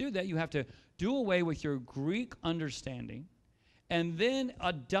order to do that, you have to do away with your Greek understanding and then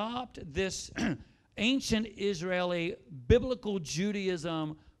adopt this ancient Israeli biblical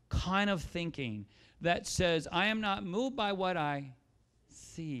Judaism kind of thinking that says, I am not moved by what I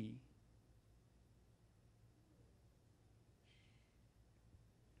see.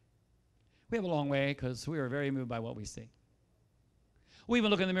 We have a long way because we are very moved by what we see. We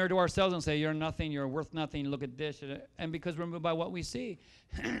even look in the mirror to ourselves and say, you're nothing, you're worth nothing, look at this. And because we're moved by what we see.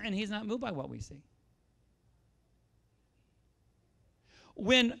 And he's not moved by what we see.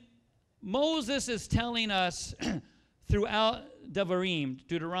 When Moses is telling us throughout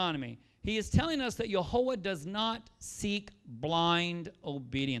Deuteronomy, he is telling us that Jehovah does not seek blind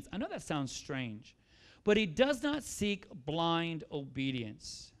obedience. I know that sounds strange, but he does not seek blind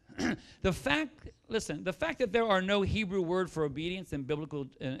obedience. The fact that there are no Hebrew word for obedience in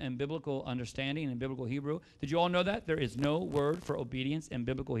biblical understanding in biblical Hebrew. Did you all know that? There is no word for obedience in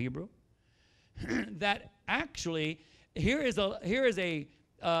biblical Hebrew. That actually, here is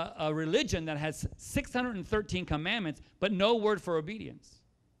a religion that has 613 commandments, but no word for obedience.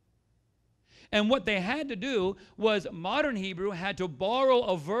 And what they had to do was modern Hebrew had to borrow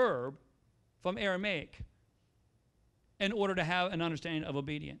a verb from Aramaic in order to have an understanding of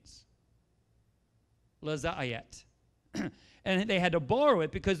obedience. Lazayet. And they had to borrow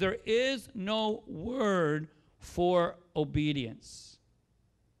it because there is no word for obedience.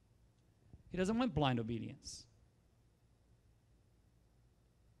 He doesn't want blind obedience.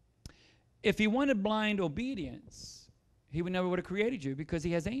 If he wanted blind obedience, he would never would have created you, because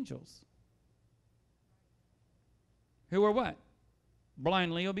he has angels who are what?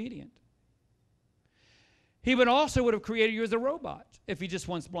 Blindly obedient. He would have created you as a robot if he just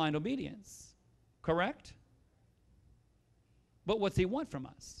wants blind obedience. Correct? But what's he want from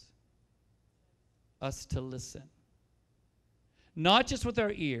us? Us to listen. Not just with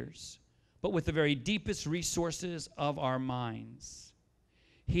our ears, but with the very deepest resources of our minds.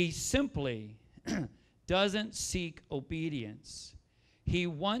 He simply doesn't seek obedience. He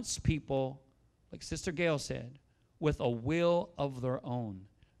wants people, like Sister Gail said, with a will of their own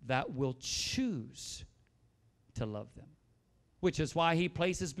that will choose to love them. Which is why he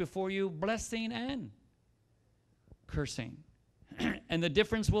places before you blessing and cursing. And the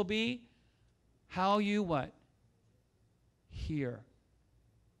difference will be how you what? Hear.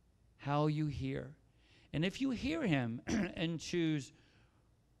 How you hear. And if you hear him and choose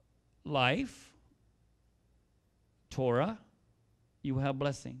life, Torah, you will have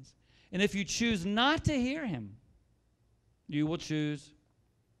blessings. And if you choose not to hear him, you will choose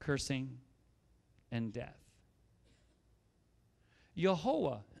cursing and death.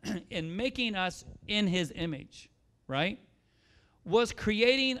 Yehovah, in making us in his image, right, was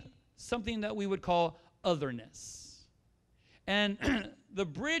creating something that we would call otherness. And the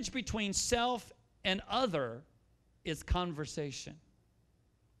bridge between self and other is conversation.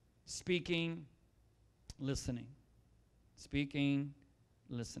 Speaking, listening. Speaking,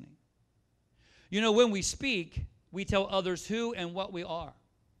 listening. You know, when we speak, we tell others who and what we are,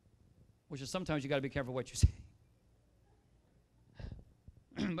 which is sometimes you got to be careful what you say.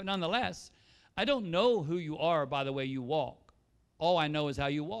 But nonetheless, I don't know who you are by the way you walk. All I know is how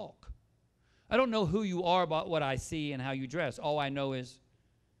you walk. I don't know who you are by what I see and how you dress. All I know is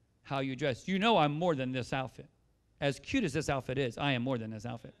how you dress. You know I'm more than this outfit. As cute as this outfit is, I am more than this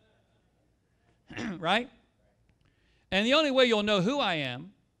outfit. Right? And the only way you'll know who I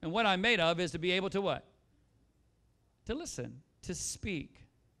am and what I'm made of is to be able to what? To listen, to speak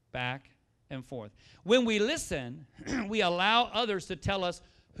back and forth. When we listen, we allow others to tell us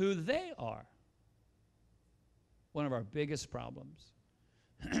who they are. One of our biggest problems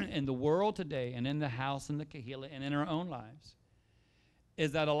in the world today and in the house and the kahila and in our own lives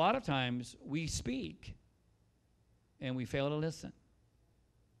is that a lot of times we speak and we fail to listen.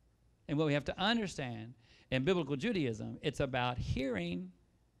 And what we have to understand in biblical Judaism, it's about hearing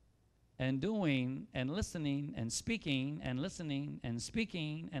and doing and listening and speaking and listening and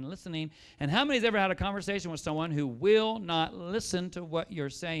speaking and listening. And how many has ever had a conversation with someone who will not listen to what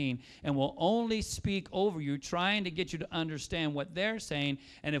you're saying and will only speak over you, trying to get you to understand what they're saying?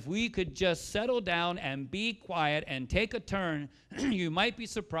 And if we could just settle down and be quiet and take a turn, you might be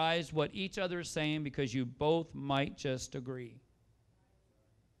surprised what each other is saying, because you both might just agree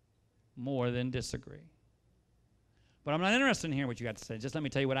more than disagree. But I'm not interested in hearing what you got to say. Just let me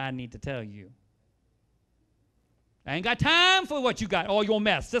tell you what I need to tell you. I ain't got time for what you got, all your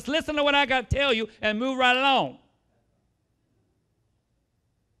mess. Just listen to what I got to tell you and move right along.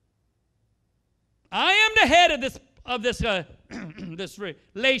 I am the head of this this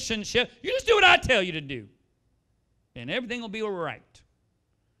relationship. You just do what I tell you to do, and everything will be all right.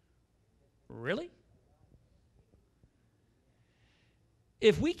 Really?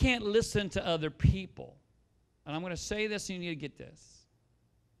 If we can't listen to other people, and I'm going to say this, and you need to get this.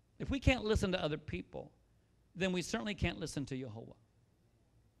 If we can't listen to other people, then we certainly can't listen to Yehovah.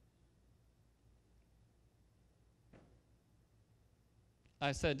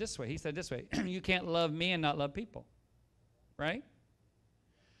 I said it this way. He said this way. You can't love me and not love people. Right?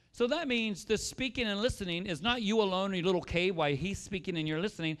 So that means the speaking and listening is not you alone in your little cave while he's speaking and you're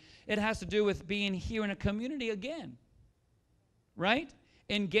listening. It has to do with being here in a community again. Right?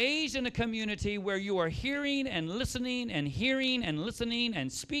 Engaged in a community where you are hearing and listening and hearing and listening and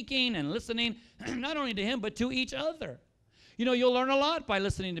speaking and listening, not only to him, but to each other. You know, you'll learn a lot by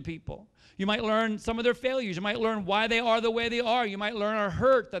listening to people. You might learn some of their failures. You might learn why they are the way they are. You might learn a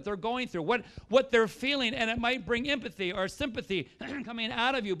hurt that they're going through, what they're feeling, and it might bring empathy or sympathy coming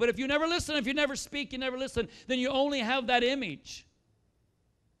out of you. But if you never listen, if you never speak, you never listen, then you only have that image.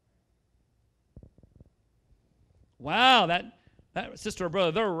 Wow, that sister or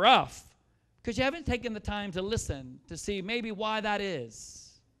brother, they're rough, because you haven't taken the time to listen to see maybe why that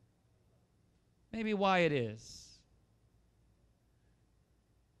is. Maybe why it is.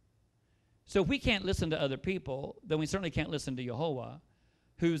 So if we can't listen to other people, then we certainly can't listen to Yehovah,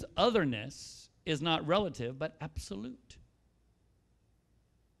 whose otherness is not relative but absolute.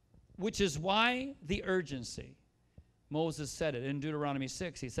 Which is why the urgency. Moses said it in Deuteronomy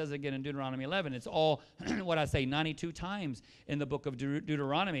 6. He says it again in Deuteronomy 11. It's all, 92 times in the book of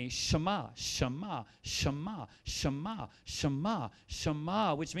Deuteronomy. Shema, Shema, Shema, Shema, Shema,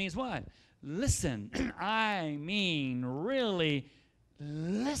 Shema, which means what? Listen. I mean, really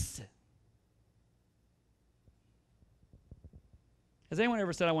listen. Has anyone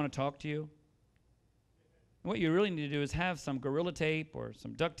ever said, I want to talk to you? What you really need to do is have some Gorilla Tape or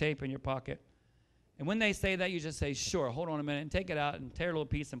some duct tape in your pocket. And when they say that, you just say, sure, hold on a minute, and take it out and tear a little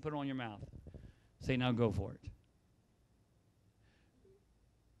piece and put it on your mouth. Say, now go for it.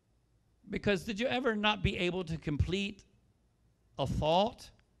 Because did you ever not be able to complete a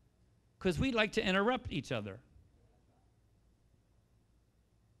thought? Because we like to interrupt each other.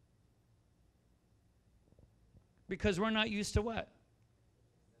 Because we're not used to what?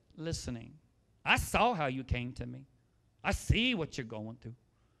 Listening. I saw how you came to me. I see what you're going through.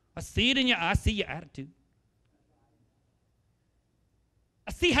 I see it in your eyes. I see your attitude.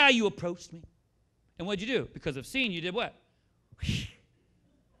 I see how you approached me. And what'd you do? Because of seeing, you did what?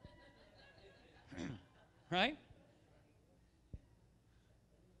 Right?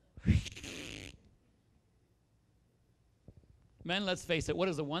 Men, let's face it. What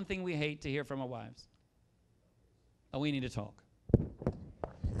is the one thing we hate to hear from our wives? Oh, we need to talk.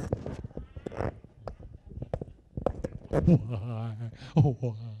 Why? Oh,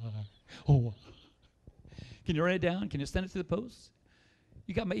 why? Oh, why? Can you write it down? Can you send it to the post?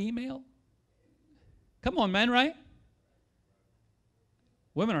 You got my email? Come on, man, right?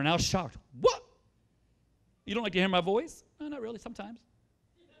 Women are now shocked. What? You don't like to hear my voice? No, not really, sometimes.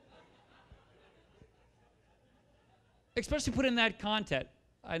 Especially put in that content.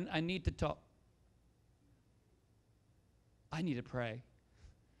 I need to talk. I need to pray.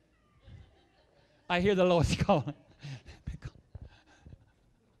 I hear the Lord's calling.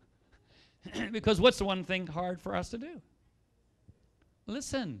 Because what's the one thing hard for us to do?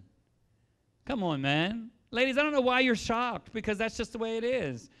 Listen. Come on, man. Ladies, I don't know why you're shocked, because that's just the way it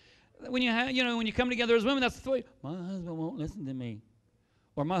is. When you when you come together as women, that's the way. My husband won't listen to me.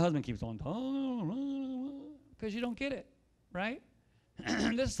 Or my husband keeps on talking. Because you don't get it, right?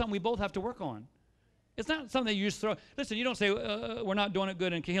 This is something we both have to work on. It's not something you just throw. Listen, you don't say, we're not doing it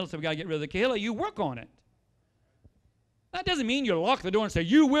good in Kahila, so we got to get rid of the Kahila. You work on it. That doesn't mean you lock the door and say,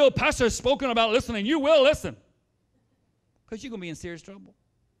 you will, pastor has spoken about listening. You will listen. Because you're going to be in serious trouble.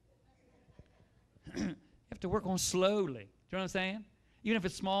 You have to work on slowly. Do you know what I'm saying? Even if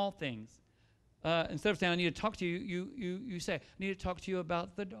it's small things. Instead of saying, I need to talk to you, you say, I need to talk to you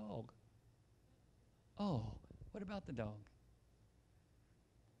about the dog. Oh, what about the dog?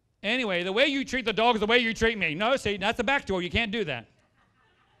 Anyway, the way you treat the dog is the way you treat me. No, see, that's the back door. You can't do that.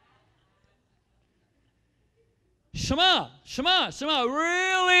 Shema, Shema, Shema.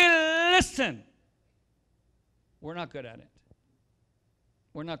 Really listen. We're not good at it.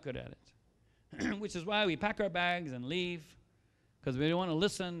 We're not good at it. Which is why we pack our bags and leave, because we don't want to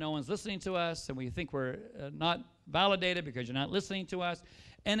listen. No one's listening to us, and we think we're not validated because you're not listening to us.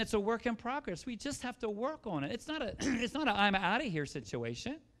 And it's a work in progress. We just have to work on it. It's not a I'm out of here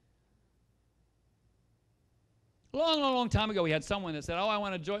situation. Long time ago, we had someone that said, oh, I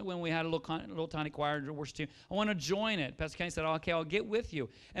want to join, when we had a little tiny choir worship team, I want to join it. Pastor Kenny said, oh, okay, I'll get with you.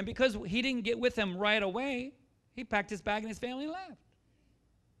 And because he didn't get with them right away, he packed his bag and his family and left.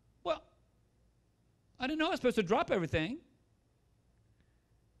 Well, I didn't know I was supposed to drop everything.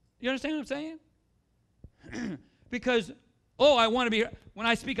 You understand what I'm saying? Because, oh, I want to be here. When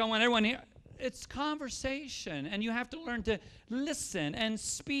I speak, I want everyone here. It's conversation, and you have to learn to listen and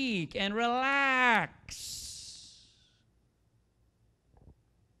speak and relax.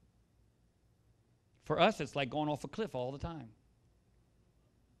 For us, it's like going off a cliff all the time.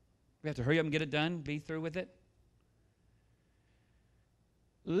 We have to hurry up and get it done, be through with it.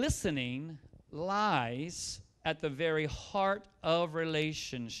 Listening lies at the very heart of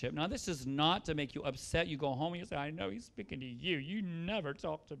relationship. Now, this is not to make you upset. You go home and you say, I know he's speaking to you. You never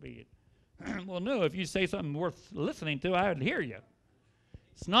talk to me. Well, no, if you say something worth listening to, I would hear you.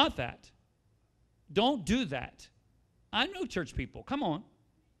 It's not that. Don't do that. I know church people. Come on.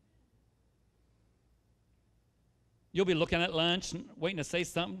 You'll be looking at lunch and waiting to say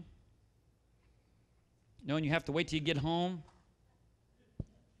something, knowing you have to wait till you get home.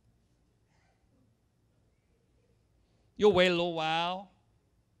 You'll wait a little while,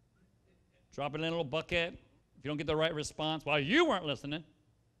 drop it in a little bucket. If you don't get the right response, well, you weren't listening.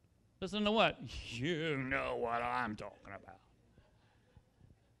 Listen to what? You know what I'm talking about.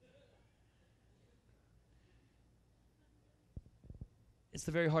 It's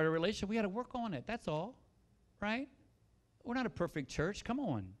the very heart of a relationship. We got to work on it. That's all, right? We're not a perfect church. Come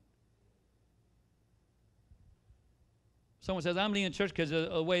on. Someone says, I'm leaving church because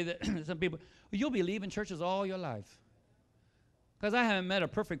of the way that some people, well, you'll be leaving churches all your life. Because I haven't met a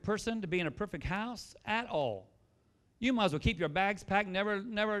perfect person to be in a perfect house at all. You might as well keep your bags packed,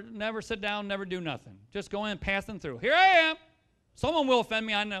 never sit down, never do nothing. Just go in, passing through. Here I am. Someone will offend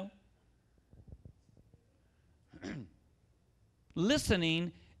me, I know.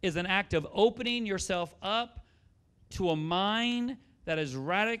 Listening is an act of opening yourself up to a mind that is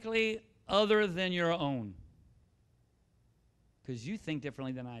radically other than your own. Because you think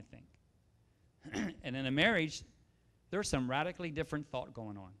differently than I think. And in a marriage, there's some radically different thought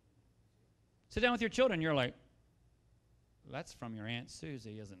going on. Sit down with your children, you're like, that's from your Aunt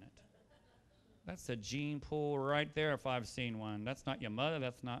Susie, isn't it? That's a gene pool right there if I've seen one. That's not your mother,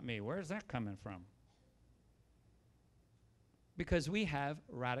 that's not me. Where's that coming from? Because we have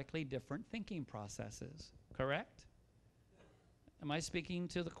radically different thinking processes, correct? Am I speaking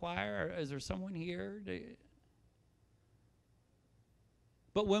to the choir, or is there someone here?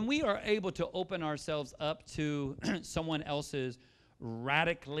 But when we are able to open ourselves up to someone else's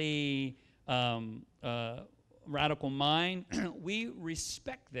radically radical mind, we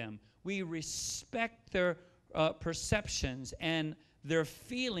respect them. We respect their perceptions, and their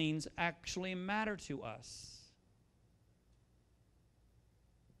feelings actually matter to us.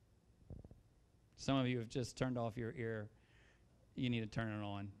 Some of you have just turned off your ear. You need to turn it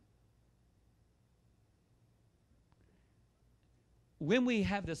on. When we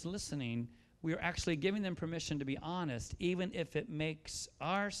have this listening, we are actually giving them permission to be honest, even if it makes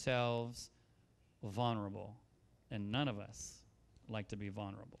ourselves vulnerable. And none of us like to be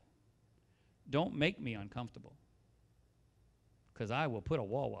vulnerable. Don't make me uncomfortable, because I will put a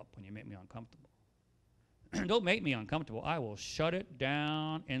wall up when you make me uncomfortable. Don't make me uncomfortable. I will shut it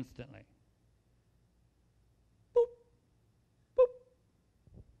down instantly.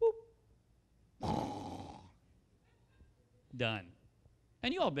 Done.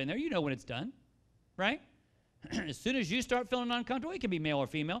 And you all been there. You know when it's done, right? As soon as you start feeling uncomfortable, it can be male or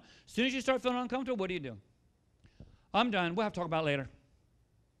female. As soon as you start feeling uncomfortable, what do? I'm done. We'll have to talk about it later.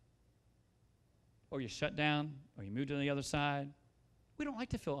 Or you shut down, or you move to the other side. We don't like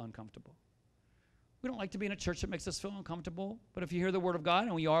to feel uncomfortable. We don't like to be in a church that makes us feel uncomfortable. But if you hear the Word of God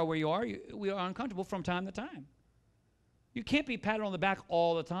and we are where you are, we are uncomfortable from time to time. You can't be patted on the back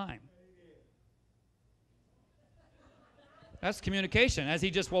all the time. That's communication, as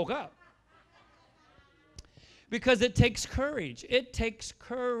he just woke up. Because it takes courage. It takes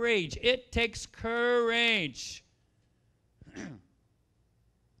courage. It takes courage. I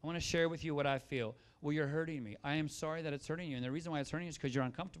want to share with you what I feel. Well, you're hurting me. I am sorry that it's hurting you. And the reason why it's hurting you is because you're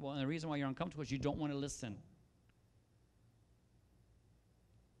uncomfortable. And the reason why you're uncomfortable is you don't want to listen.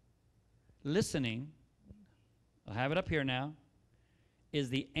 Listening, I'll have it up here now, is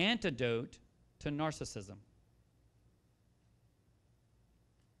the antidote to narcissism.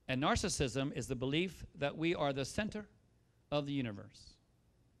 And narcissism is the belief that we are the center of the universe.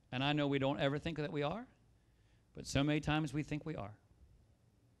 And I know we don't ever think that we are, but so many times we think we are.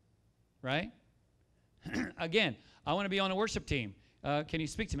 Right? Again, I want to be on a worship team. Can you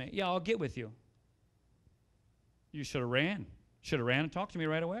speak to me? Yeah, I'll get with you. You should have ran. Should have ran and talked to me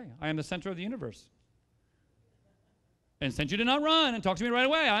right away. I am the center of the universe. And since you did not run and talk to me right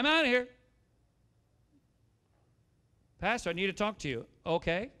away, I'm out of here. Pastor, I need to talk to you.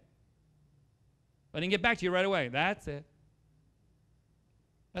 Okay. I didn't get back to you right away. That's it.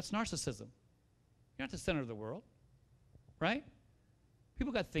 That's narcissism. You're not the center of the world, right?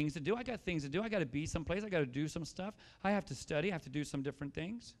 People got things to do. I got things to do. I got to be someplace. I got to do some stuff. I have to study. I have to do some different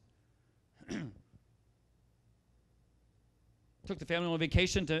things. Took the family on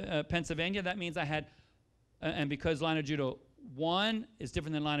vacation to Pennsylvania. That means I had, and because Line of Judah 1 is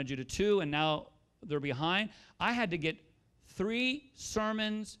different than Line of Judah 2, and now they're behind, I had to get 3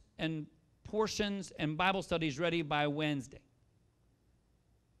 sermons and portions and Bible studies ready by Wednesday,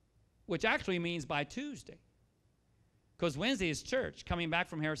 which actually means by Tuesday. Because Wednesday is church, coming back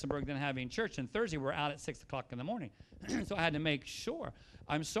from Harrisonburg, then having church, and Thursday we're out at 6 o'clock in the morning. So I had to make sure.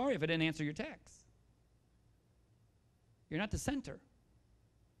 I'm sorry if I didn't answer your text. You're not the center.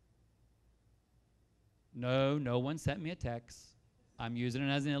 No one sent me a text. I'm using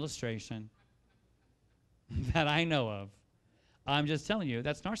it as an illustration that I know of. I'm just telling you,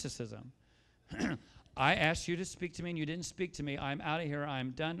 that's narcissism. I asked you to speak to me, and you didn't speak to me. I'm out of here.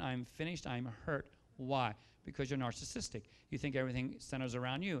 I'm done. I'm finished. I'm hurt. Why? Because you're narcissistic. You think everything centers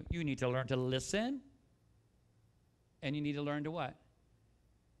around you. You need to learn to listen, and you need to learn to what?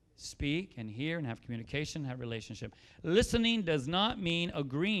 Speak and hear and have communication, have relationship. Listening does not mean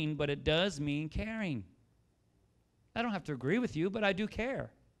agreeing, but it does mean caring. I don't have to agree with you, but I do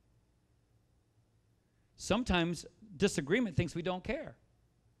care. Sometimes disagreement thinks we don't care.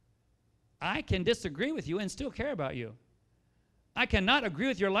 I can disagree with you and still care about you. I cannot agree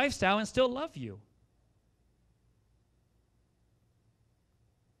with your lifestyle and still love you.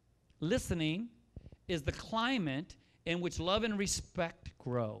 Listening is the climate in which love and respect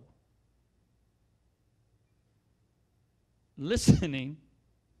grow. Listening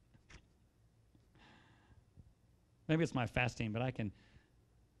Maybe it's my fasting, but I can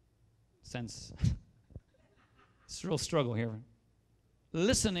sense it's a real struggle here.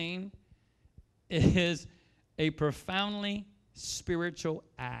 Listening is a profoundly spiritual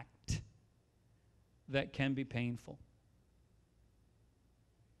act that can be painful.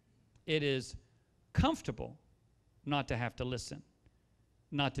 It is comfortable not to have to listen,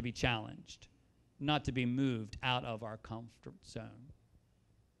 not to be challenged, not to be moved out of our comfort zone.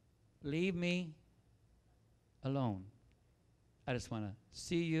 Leave me alone. I just want to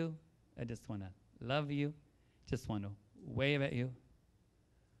see you. I just want to love you. Just want to wave at you.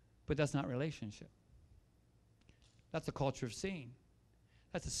 But that's not relationship. That's a culture of seeing.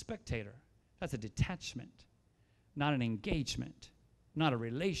 That's a spectator. That's a detachment, not an engagement, not a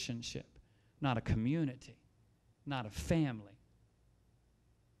relationship, not a community, not a family.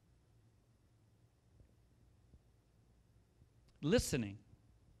 Listening.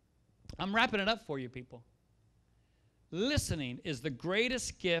 I'm wrapping it up for you, people. Listening is the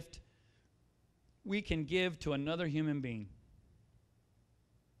greatest gift we can give to another human being.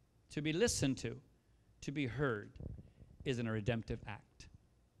 To be listened to be heard, is a redemptive act.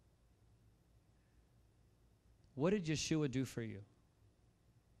 What did Yeshua do for you?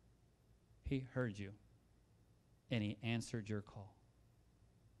 He heard you, and he answered your call.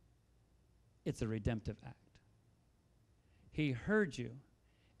 It's a redemptive act. He heard you,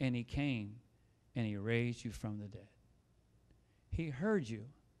 and he came, and he raised you from the dead. He heard you,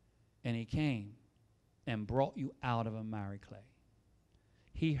 and he came and brought you out of a miry clay.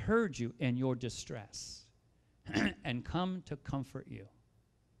 He heard you in your distress and come to comfort you.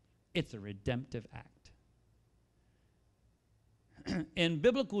 It's a redemptive act. In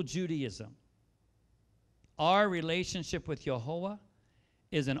biblical Judaism, our relationship with Yehovah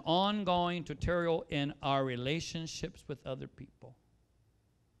is an ongoing tutorial in our relationships with other people.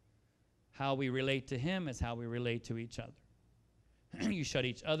 How we relate to him is how we relate to each other. You shut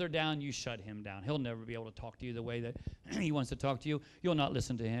each other down, you shut him down. He'll never be able to talk to you the way that he wants to talk to you. You'll not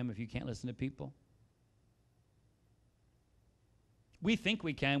listen to him if you can't listen to people. We think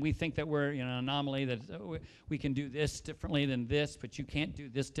we can. We think that we're an anomaly, that we can do this differently than this, but you can't do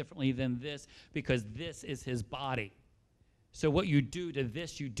this differently than this because this is his body. So what you do to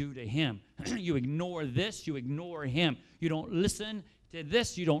this, you do to him. You ignore this, you ignore him. You don't listen to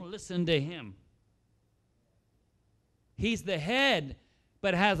this, you don't listen to him. He's the head,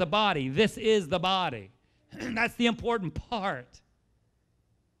 but has a body. This is the body. That's the important part.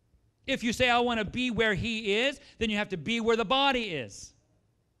 If you say, I want to be where he is, then you have to be where the body is.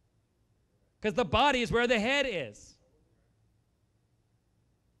 Because the body is where the head is.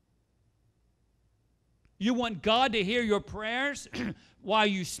 You want God to hear your prayers while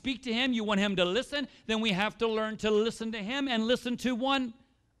you speak to him. You want him to listen. Then we have to learn to listen to him and listen to one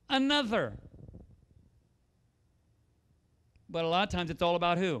another. But a lot of times it's all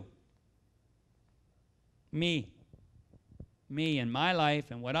about who? Me. Me and my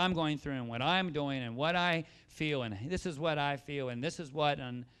life and what I'm going through and what I'm doing and what I feel. And this is what I feel and this is what.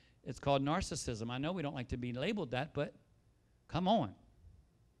 And it's called narcissism. I know we don't like to be labeled that, but come on.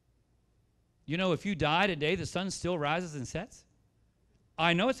 You know, if you die today, the sun still rises and sets.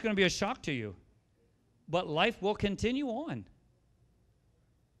 I know it's going to be a shock to you, but life will continue on.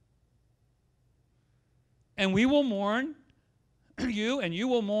 And we will mourn you, and you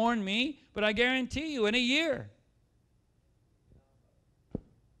will mourn me, but I guarantee you in a year,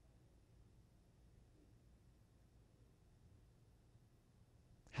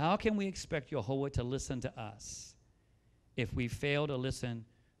 how can we expect Yehovah to listen to us if we fail to listen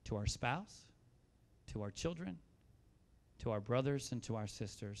to our spouse, to our children, to our brothers and to our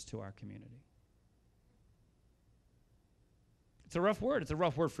sisters, to our community? It's a rough word. It's a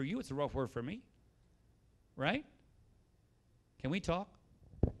rough word for you. It's a rough word for me. Right? Can we talk?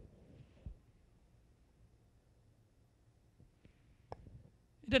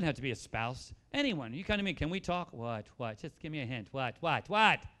 It doesn't have to be a spouse. Anyone. You come to me, can we talk? What? Just give me a hint. What?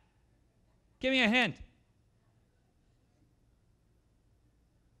 Give me a hint.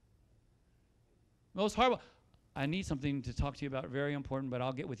 Most horrible. I need something to talk to you about, very important, but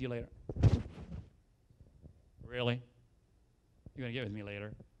I'll get with you later. Really? You're going to get with me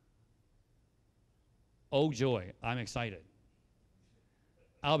later? Oh, joy. I'm excited.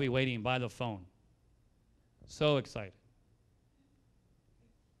 I'll be waiting by the phone. So excited.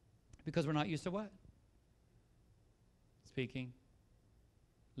 Because we're not used to what? Speaking,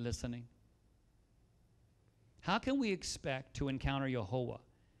 listening. How can we expect to encounter Yehovah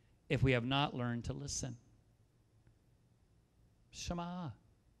if we have not learned to listen? Shema.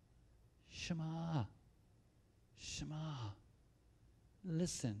 Shema. Shema.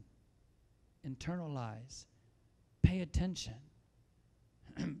 Listen. Internalize. Pay attention.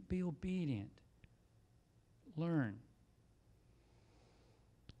 Be obedient. Learn.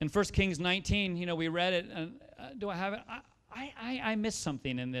 In 1 Kings 19, we read it. And, do I have it? I missed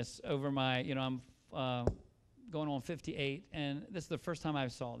something in this over my, I'm going on 58, and this is the first time I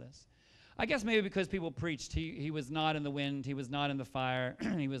saw this. I guess maybe because people preached. He was not in the wind. He was not in the fire.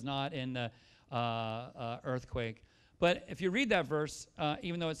 He was not in the earthquake. But if you read that verse,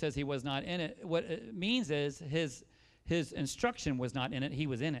 even though it says he was not in it, what it means is his instruction was not in it. He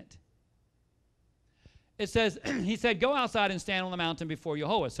was in it. It says, he said, go outside and stand on the mountain before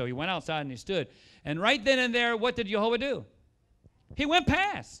Jehovah. So he went outside and he stood. And right then and there, what did Jehovah do? He went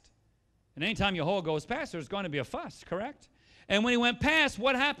past. And anytime Jehovah goes past, there's going to be a fuss, correct? And when he went past,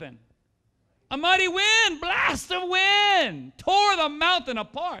 what happened? A mighty wind, blast of wind, tore the mountain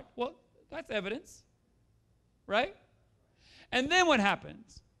apart. Well, that's evidence, right? And then what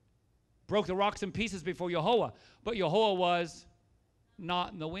happens? Broke the rocks in pieces before Jehovah. But Jehovah was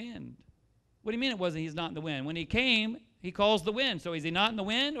not in the wind. What do you mean it wasn't? He's not in the wind. When he came, he calls the wind. So is he not in the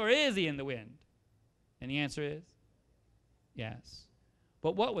wind or is he in the wind? And the answer is yes.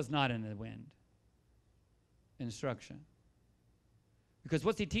 But what was not in the wind? Instruction. Because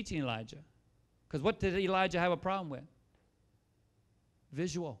what's he teaching Elijah? Because what did Elijah have a problem with?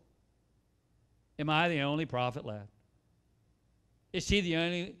 Visual. Am I the only prophet left?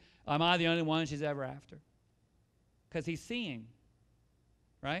 Am I the only one she's ever after? Because he's seeing,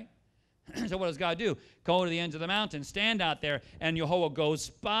 right? So what does God do? Go to the ends of the mountain, stand out there, and Jehovah goes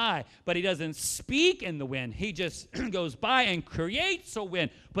by. But he doesn't speak in the wind. He just goes by and creates a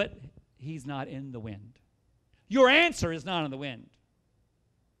wind. But he's not in the wind. Your answer is not in the wind.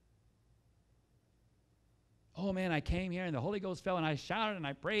 Oh, man, I came here, and the Holy Ghost fell, and I shouted, and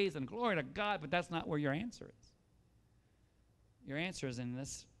I praised, and glory to God. But that's not where your answer is. Your answer is in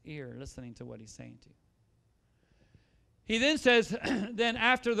this ear, listening to what he's saying to you. He then says, then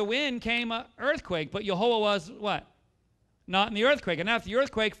after the wind came an earthquake, but Jehovah was what? Not in the earthquake. And after the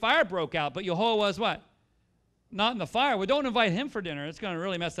earthquake, fire broke out, but Jehovah was what? Not in the fire. Well, don't invite him for dinner. It's going to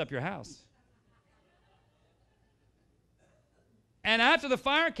really mess up your house. And after the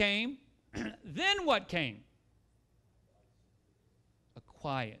fire came, then what came? A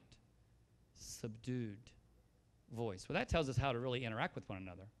quiet, subdued voice. Well, that tells us how to really interact with one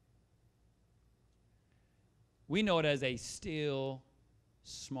another. We know it as a still,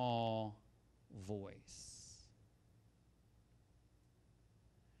 small voice.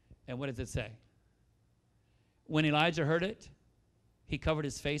 And what does it say? When Elijah heard it, he covered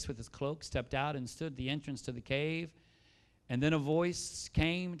his face with his cloak, stepped out, and stood at the entrance to the cave. And then a voice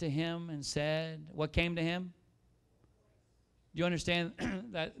came to him and said, what came to him? Do you understand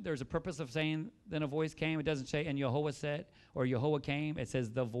that there's a purpose of saying, then a voice came? It doesn't say, and Jehovah said, or Jehovah came. It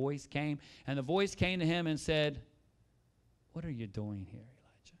says, the voice came. And the voice came to him and said, what are you doing here,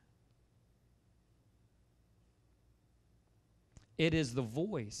 Elijah? It is the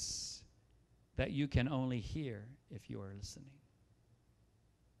voice that you can only hear if you are listening.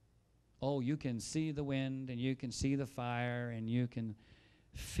 Oh, you can see the wind, and you can see the fire, and you can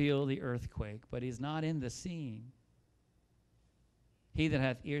feel the earthquake, but he's not in the seeing. He that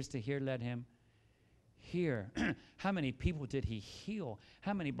hath ears to hear, let him hear. How many people did he heal?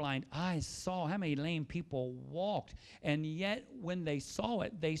 How many blind eyes saw? How many lame people walked? And yet, when they saw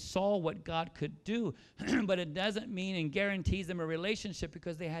it, they saw what God could do. But it doesn't mean and guarantees them a relationship,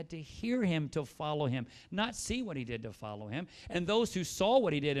 because they had to hear him to follow him, not see what he did to follow him. And those who saw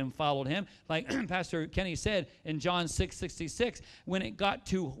what he did and followed him, like Pastor Kenny said in John 6:66, when it got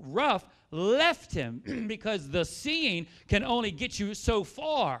too rough, left him, because the seeing can only get you so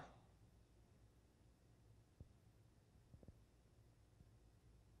far.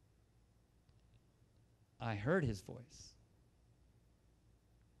 I heard his voice.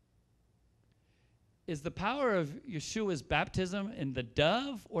 Is the power of Yeshua's baptism in the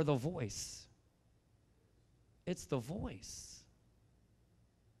dove or the voice? It's the voice.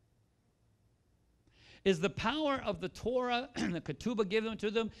 Is the power of the Torah and the ketubah given to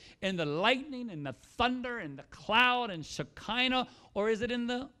them in the lightning and the thunder and the cloud and Shekinah, or is it in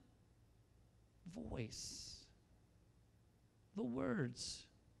the voice? The words.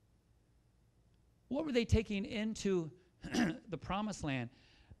 What were they taking into the promised land?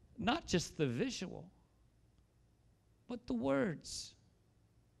 Not just the visual, but the words.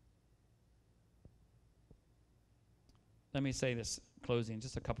 Let me say this, closing,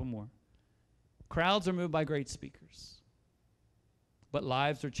 just a couple more. Crowds are moved by great speakers, but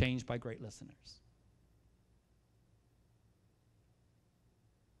lives are changed by great listeners.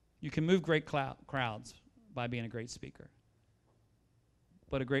 You can move great crowds by being a great speaker,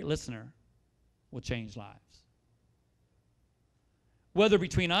 but a great listener will change lives. Whether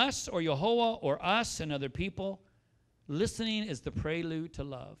between us or Yehovah or us and other people, listening is the prelude to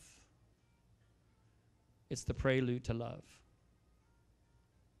love. It's the prelude to love.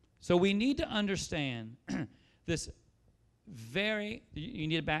 So we need to understand this you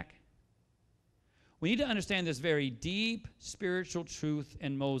need it back? We need to understand this very deep spiritual truth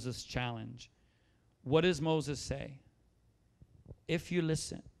in Moses' challenge. What does Moses say? If you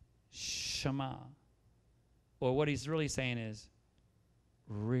listen, Shema. Or what he's really saying is,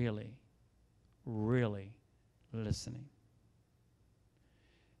 really, really listening.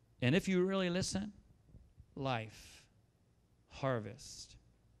 And if you really listen, life, harvest,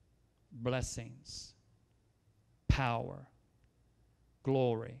 blessings, power,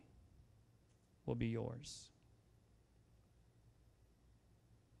 glory will be yours.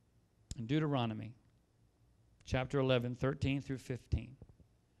 In Deuteronomy chapter 11, 13 through 15.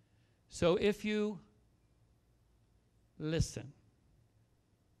 So if you listen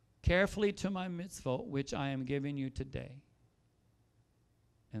carefully to my mitzvot, which I am giving you today,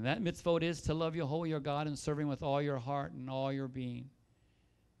 and that mitzvot is to love Yehovah your God and serve him with all your heart and all your being.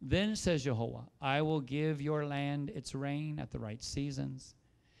 Then says Yehovah, I will give your land its rain at the right seasons,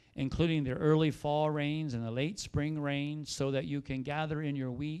 including the early fall rains and the late spring rains, so that you can gather in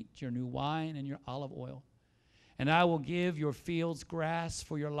your wheat, your new wine, and your olive oil. And I will give your fields grass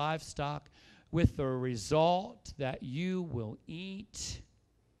for your livestock, with the result that you will eat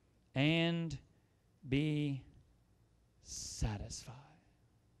and be satisfied.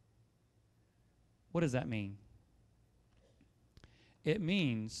 What does that mean? It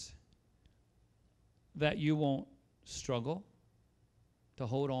means that you won't struggle to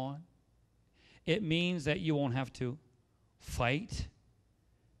hold on. It means that you won't have to fight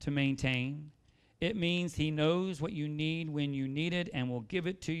to maintain. It means he knows what you need when you need it and will give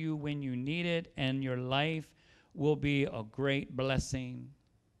it to you when you need it, and your life will be a great blessing,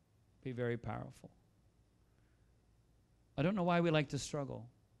 be very powerful. I don't know why we like to struggle.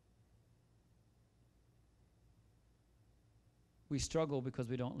 We struggle because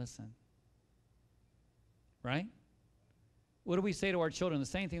we don't listen. Right? What do we say to our children? The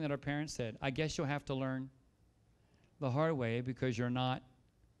same thing that our parents said. I guess you'll have to learn the hard way because you're not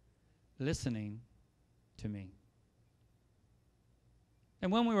listening to me.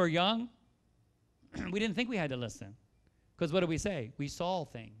 And when we were young, we didn't think we had to listen. Because what did we say? We saw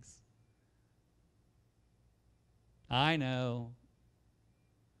things. I know.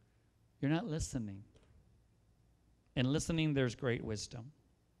 You're not listening. In listening, there's great wisdom.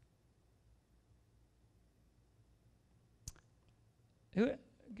 You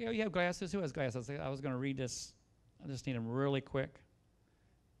have glasses? Who has glasses? I was going to read this. I just need them really quick.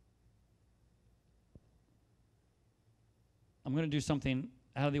 I'm going to do something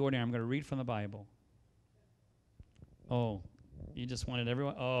out of the ordinary. I'm going to read from the Bible. Oh, you just wanted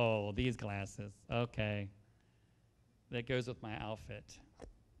everyone? Oh, these glasses. Okay. That goes with my outfit.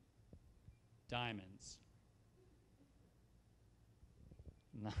 Diamonds.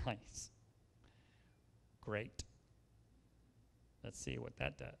 Nice. Great. Let's see what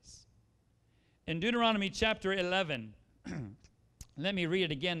that does. In Deuteronomy chapter 11, let me read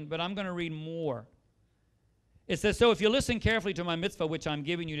it again, but I'm going to read more. It says, so if you listen carefully to my mitzvah, which I'm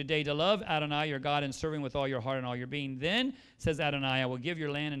giving you today, to love Adonai, your God, and serving with all your heart and all your being, then, says Adonai, I will give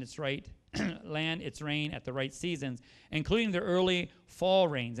your land and its rain at the right seasons, including the early fall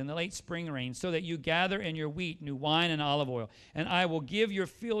rains and the late spring rains, so that you gather in your wheat, new wine, and olive oil. And I will give your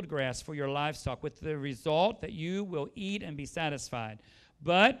field grass for your livestock, with the result that you will eat and be satisfied.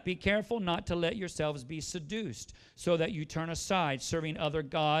 But be careful not to let yourselves be seduced, so that you turn aside, serving other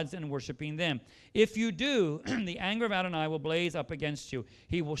gods and worshiping them. If you do, the anger of Adonai will blaze up against you.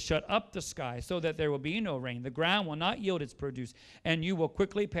 He will shut up the sky, so that there will be no rain. The ground will not yield its produce, and you will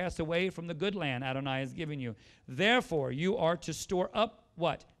quickly pass away from the good land Adonai has given you. Therefore, you are to store up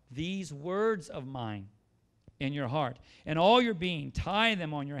what? These words of mine in your heart, and all your being. Tie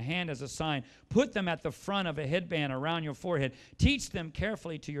them on your hand as a sign. Put them at the front of a headband around your forehead. Teach them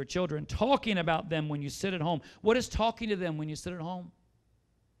carefully to your children, talking about them when you sit at home. What is talking to them when you sit at home?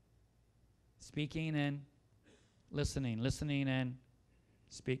 Speaking and listening, listening and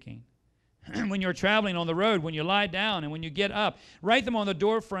speaking. When you're traveling on the road, when you lie down and when you get up, write them on the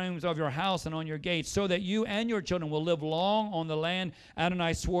door frames of your house and on your gates, so that you and your children will live long on the land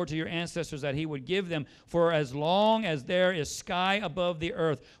Adonai swore to your ancestors that he would give them, for as long as there is sky above the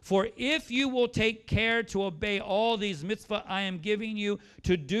earth. For if you will take care to obey all these mitzvah I am giving you,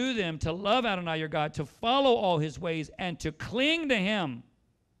 to do them, to love Adonai your God, to follow all his ways, and to cling to him,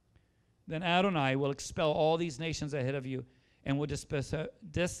 then Adonai will expel all these nations ahead of you, and will dispossess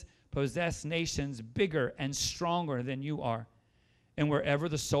nations bigger and stronger than you are. and wherever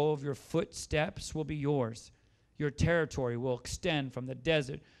the sole of your footsteps will be yours. Your territory will extend from the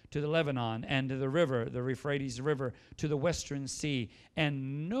desert to the Lebanon and to the river, the Euphrates River, to the western sea,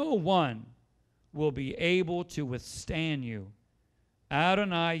 and no one will be able to withstand you.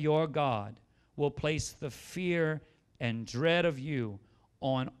 Adonai, your God, will place the fear and dread of you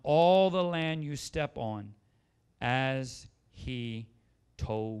on all the land you step on, as he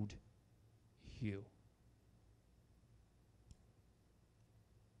told you.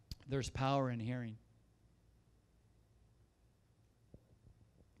 There's power in hearing.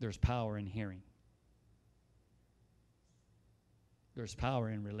 There's power in hearing. There's power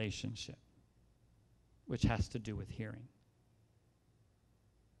in relationship, which has to do with hearing.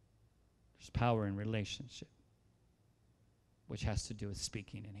 There's power in relationship, which has to do with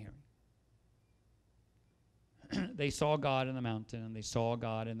speaking and hearing. They saw God in the mountain, and they saw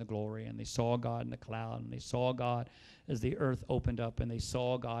God in the glory, and they saw God in the cloud, and they saw God as the earth opened up, and they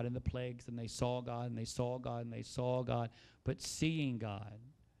saw God in the plagues, and they saw God, and they saw God, and they saw God. But seeing God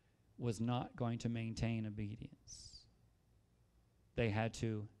was not going to maintain obedience. They had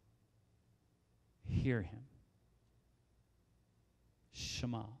to hear him.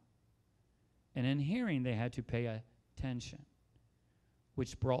 Shema. And in hearing, they had to pay attention,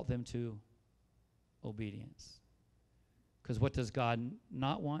 which brought them to obedience. Because what does God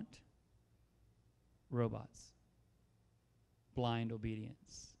not want? Robots. Blind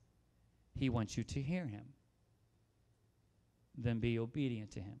obedience. He wants you to hear him. Then be obedient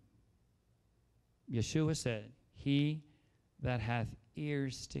to him. Yeshua said, he that hath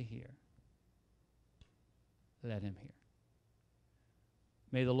ears to hear, let him hear.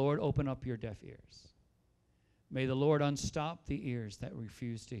 May the Lord open up your deaf ears. May the Lord unstop the ears that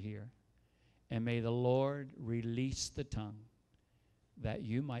refuse to hear. And may the Lord release the tongue that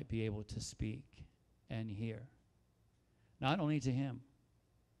you might be able to speak and hear. Not only to him,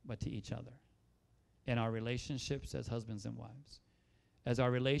 but to each other. In our relationships as husbands and wives. As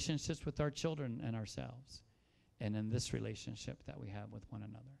our relationships with our children and ourselves. And in this relationship that we have with one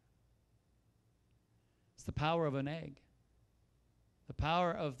another. It's the power of an egg. The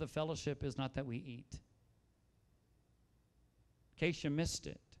power of the fellowship is not that we eat. In case you missed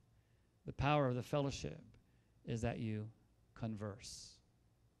it, the power of the fellowship is that you converse.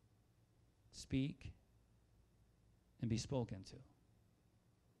 Speak and be spoken to.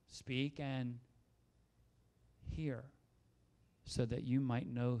 Speak and hear so that you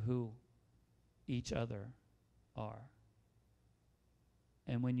might know who each other are.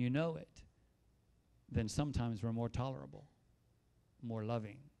 And when you know it, then sometimes we're more tolerable, more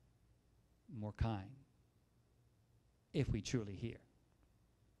loving, more kind, if we truly hear.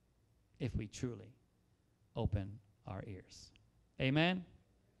 If we truly open our ears. Amen?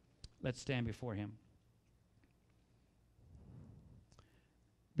 Let's stand before him.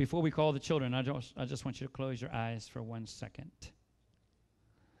 Before we call the children, I just want you to close your eyes for 1 second.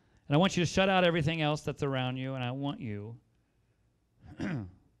 And I want you to shut out everything else that's around you, and I want you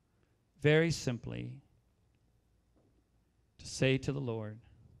very simply to say to the Lord,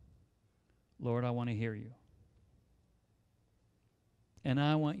 Lord, I want to hear you. And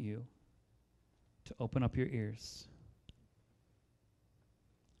I want you to open up your ears.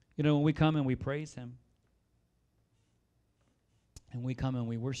 You know, when we come and we praise him, and we come and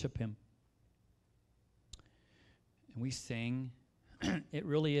we worship him, and we sing, it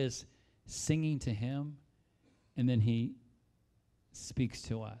really is singing to him, and then he speaks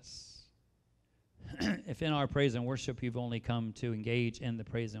to us. If in our praise and worship you've only come to engage in the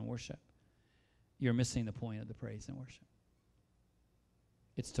praise and worship, you're missing the point of the praise and worship.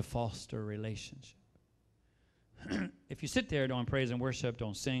 It's to foster relationship. If you sit there, don't praise and worship,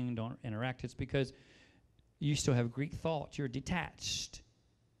 don't sing, don't interact, it's because you still have Greek thought. You're detached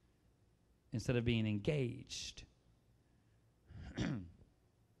instead of being engaged.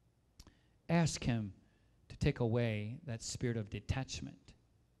 Ask him to take away that spirit of detachment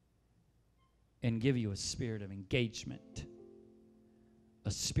and give you a spirit of engagement,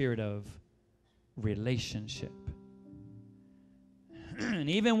 a spirit of relationship. And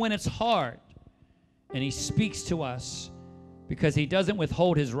even when it's hard, and he speaks to us, because he doesn't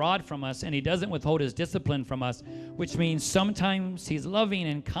withhold his rod from us, and he doesn't withhold his discipline from us, which means sometimes he's loving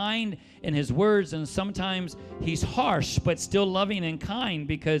and kind in his words, and sometimes he's harsh, but still loving and kind,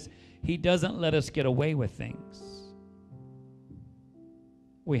 because he doesn't let us get away with things.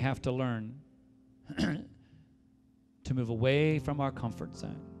 We have to learn to move away from our comfort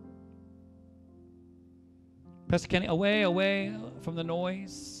zone. Pastor Kenny, away from the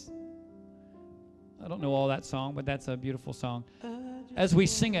noise. I don't know all that song, but that's a beautiful song. As we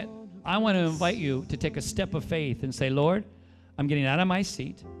sing it, I want to invite you to take a step of faith and say, Lord, I'm getting out of my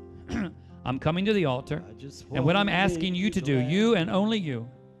seat. I'm coming to the altar. And what I'm asking you to do, you and only you,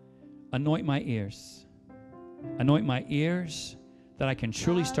 anoint my ears. Anoint my ears that I can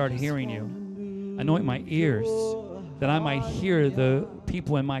truly start hearing you. Anoint my ears that I might hear the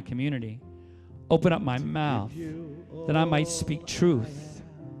people in my community. Open up my mouth that I might speak truth,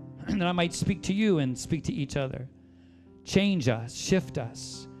 that I might speak to you and speak to each other. Change us, shift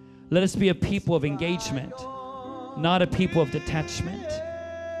us. Let us be a people of engagement, not a people of detachment.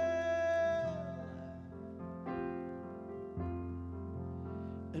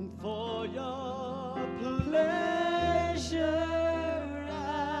 And for your pleasure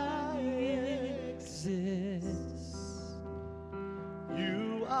I exist.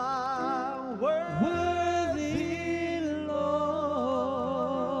 You are worthy,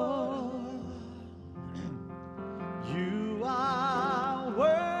 Lord. You are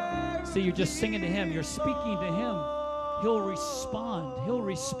worthy. See, you're just singing to him. You're speaking to him. He'll respond. He'll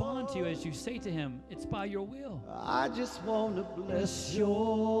respond to you as you say to him, it's by your will. I just want to bless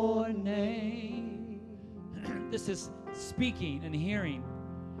your name. This is speaking and hearing.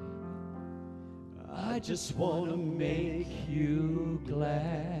 I just want to make you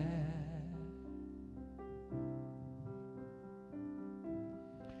glad.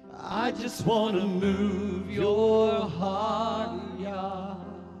 I just want to move your heart, Yah,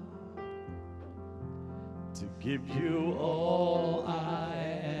 to give you all I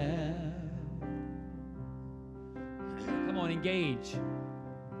am. Come on, engage.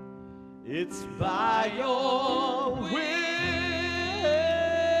 It's by your will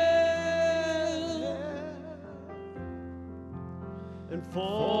and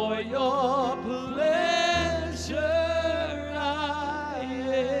for your pleasure I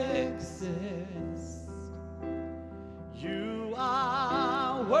exist. You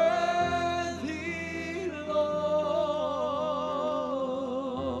are worthy, Lord.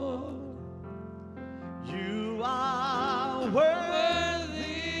 You are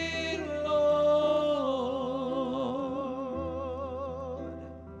worthy, Lord.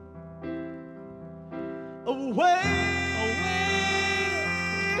 Away,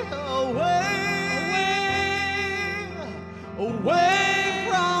 away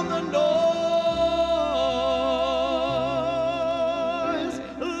from the noise,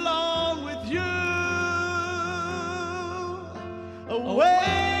 along with you. Away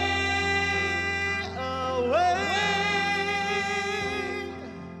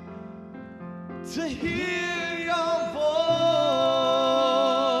to hear your voice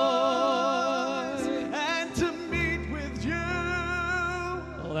and to meet with you.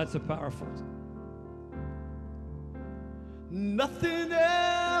 Oh, that's a powerful. Nothing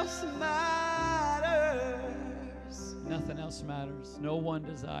else matters. Nothing else matters. No one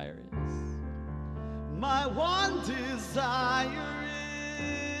desire is. My one desire is.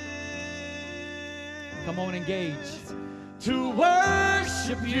 Come on, engage. To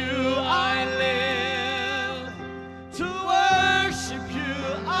worship you I live. To worship you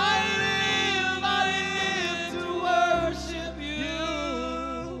I live. I live to worship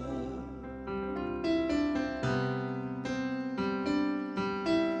you.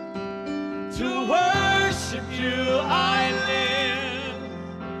 To worship you I live.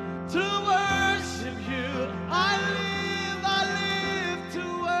 To worship you I live to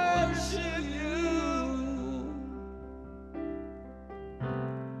worship you.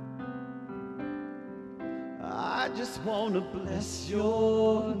 I just want to bless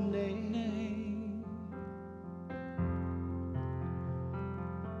your name.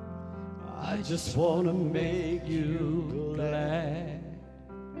 I just want to make you glad.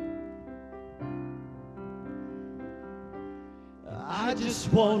 I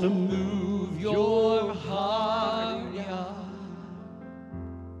just want to move your heart, Yah,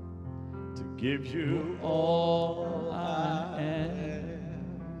 to give you all I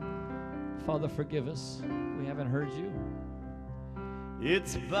am. Father, forgive us. We haven't heard you.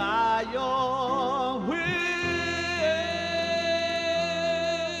 It's by your will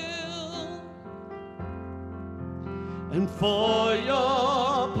and for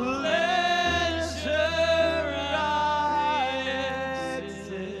your pleasure I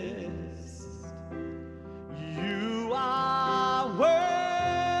exist. You are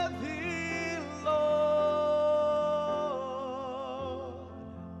worthy, Lord.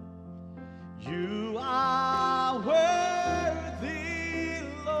 You are worthy,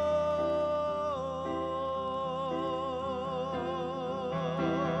 Lord.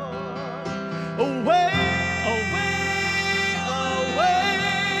 Away, away, away.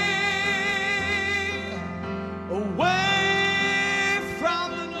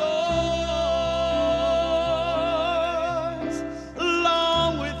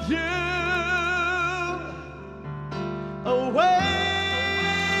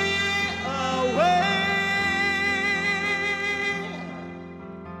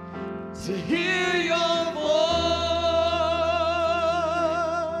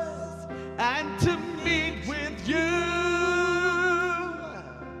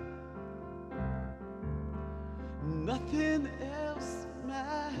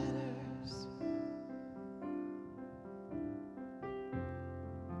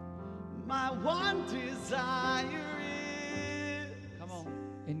 My one desire is, come on,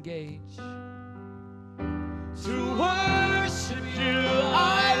 engage. to worship you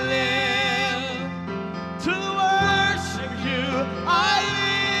I live. To worship you I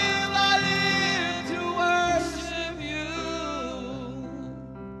live. I live to worship you.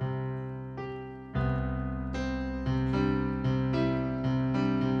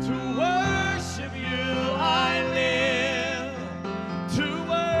 To worship you I live. To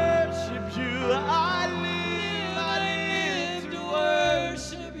worship you I live. I live to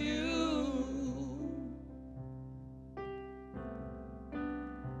worship you.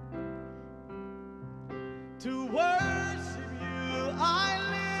 To worship you I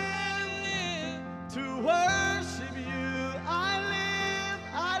live. To worship you I live.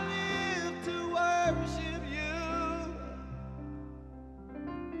 I live to worship you.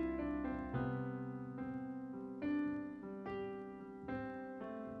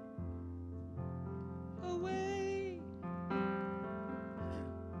 Away,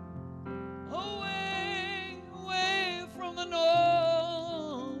 away, away from the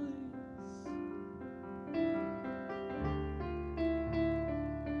noise.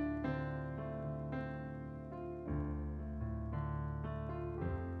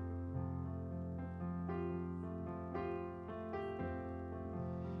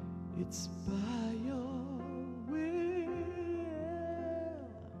 It's by your will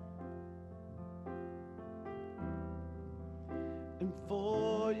and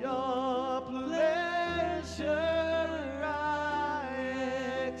for your pleasure I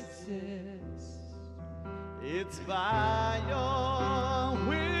exist. It's by your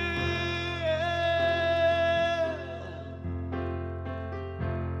will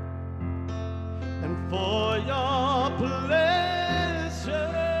and for your pleasure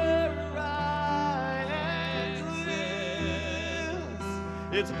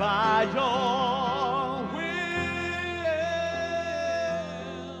it's by your will,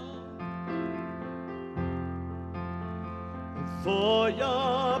 for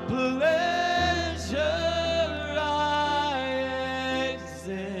your pleasure I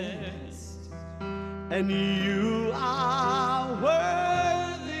exist, and you are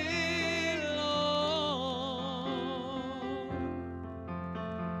worthy, Lord.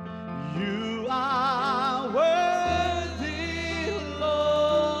 You are worthy.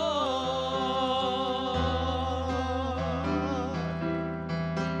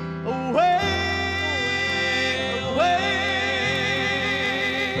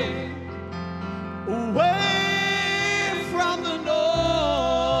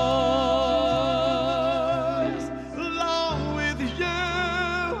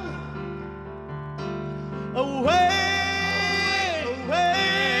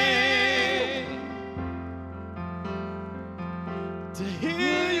 To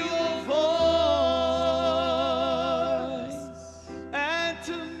hear your voice and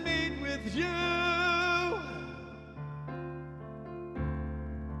to meet with you.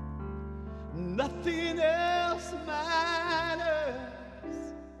 Nothing else matters.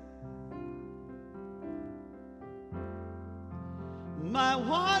 My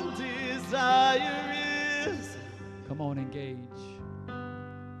one desire is, Come on, engage.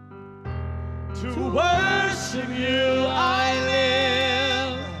 to worship you I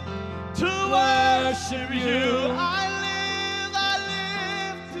live. To worship you I live. I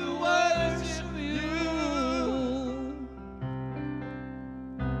live to worship you.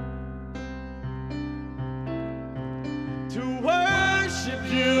 To worship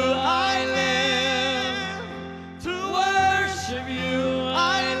you I live. To worship you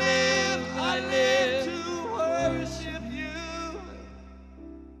I live. I live to worship you.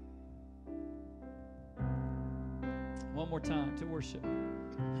 One more time, to worship.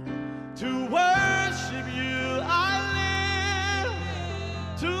 To worship you I live.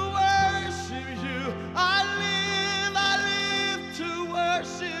 To worship you I live. I live to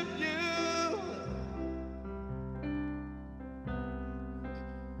worship you.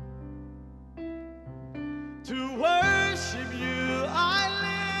 To worship you I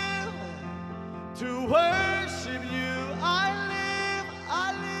live. To worship you I live.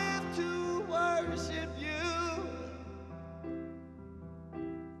 I live to worship you.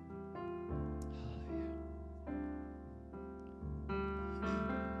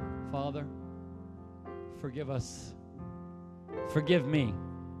 Father, forgive us. Forgive me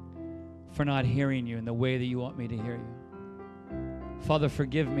for not hearing you in the way that you want me to hear you. Father,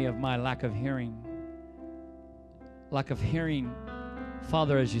 forgive me of my lack of hearing. Lack of hearing,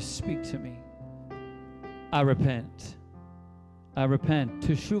 Father, as you speak to me. I repent. I repent.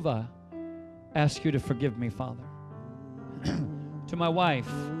 Teshuvah, ask you to forgive me, Father. To my wife,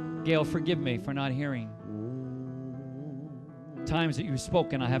 Gail, forgive me for not hearing. Times that you've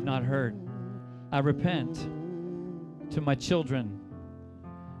spoken I have not heard. I repent. To my children,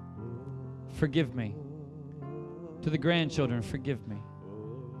 forgive me. To the grandchildren, forgive me.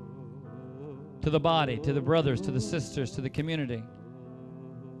 To the body, to the brothers, to the sisters, to the community,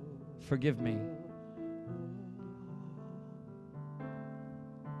 forgive me.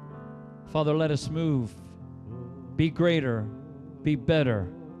 Father, let us move. Be greater, be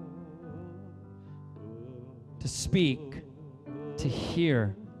better. To speak, to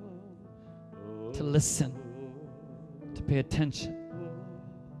hear, to listen, to pay attention,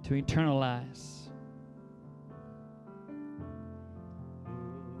 to internalize.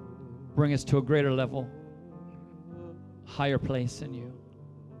 Bring us to a greater level, higher place in you.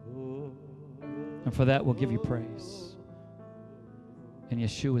 And for that, we'll give you praise. In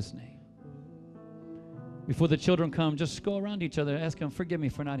Yeshua's name. Before the children come, just go around each other, ask them, forgive me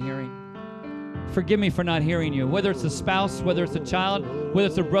for not hearing. Forgive me for not hearing you. Whether it's a spouse, whether it's a child, whether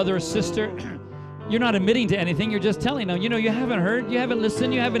it's a brother or sister, you're not admitting to anything. You're just telling them, you know, you haven't heard, you haven't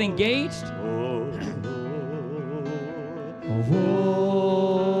listened, you haven't engaged.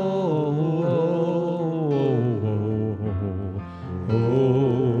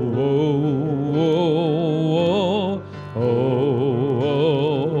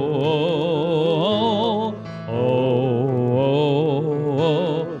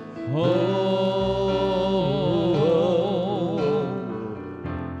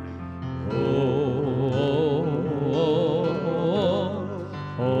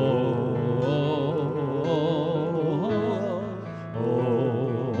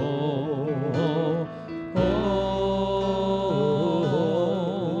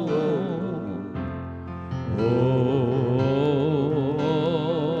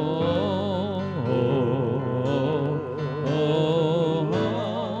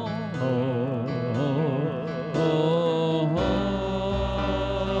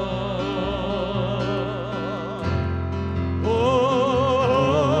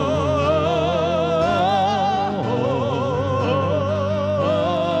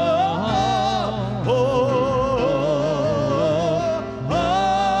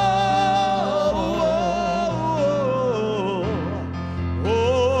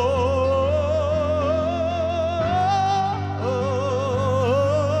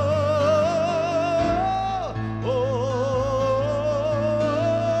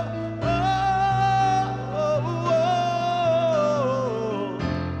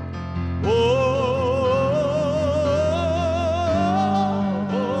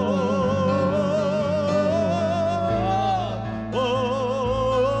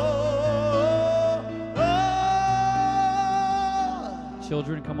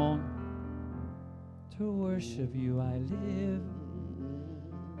 Children, come on. To worship you I live.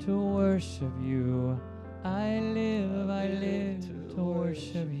 To worship you I live. I live to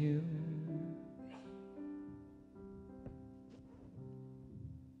worship you.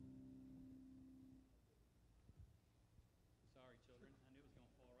 Sorry, children. I knew it was going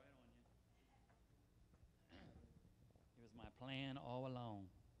to fall right on you. It was my plan all along.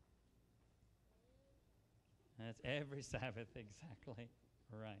 That's every Sabbath, exactly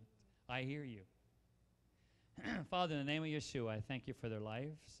right. I hear you. Father, in the name of Yeshua, I thank you for their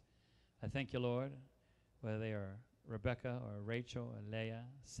lives. I thank you, Lord, whether they are Rebecca or Rachel or Leah,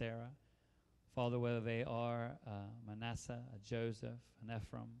 Sarah. Father, whether they are Manasseh, Joseph, and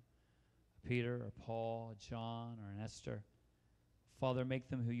Ephraim, Peter or Paul, John or an Esther. Father, make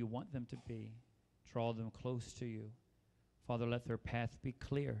them who you want them to be. Draw them close to you. Father, let their path be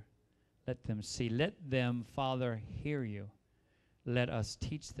clear. Let them see. Let them, Father, hear you. Let us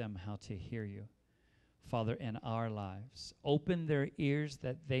teach them how to hear you, Father, in our lives. Open their ears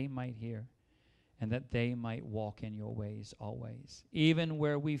that they might hear and that they might walk in your ways always. Even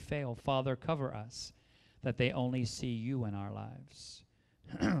where we fail, Father, cover us that they only see you in our lives.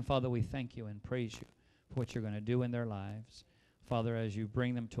 Father, we thank you and praise you for what you're going to do in their lives. Father, as you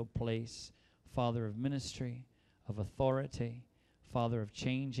bring them to a place, Father, of ministry, of authority, Father, of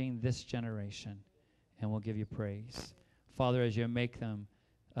changing this generation, and we'll give you praise. Father, as you make them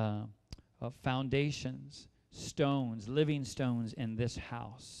foundations, stones, living stones in this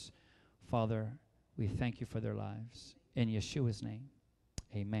house, Father, we thank you for their lives. In Yeshua's name,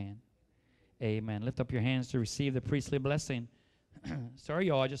 amen. Amen. Lift up your hands to receive the priestly blessing. Sorry,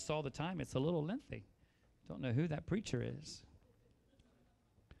 y'all, I just saw the time. It's a little lengthy. Don't know who that preacher is.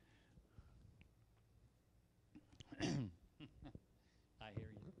 I hear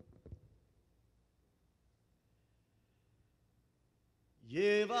you.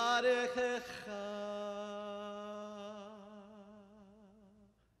 Yevarechecha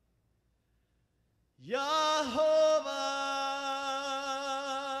Yehovah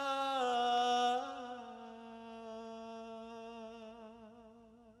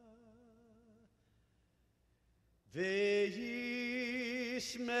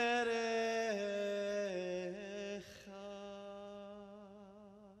Ve'yishmerecha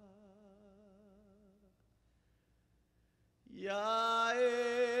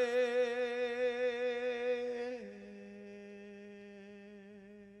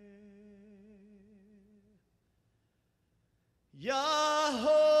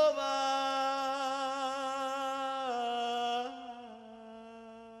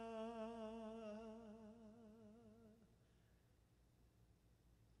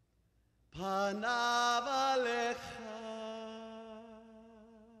Panav alecha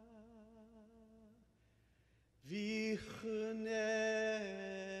vichnecha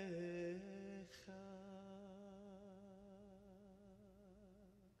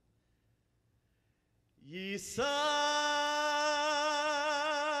Yisa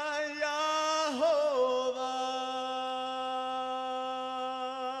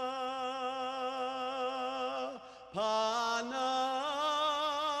Yehovah Panav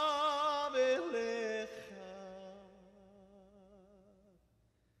elecha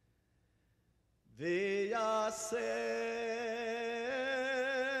Ve'yasem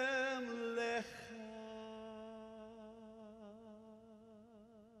lecha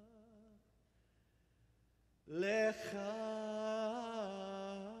lecha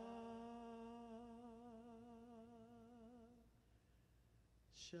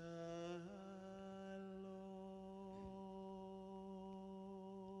shalom.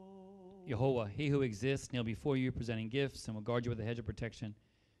 Yehovah, he who exists, kneel before you, presenting gifts, and will guard you with a hedge of protection.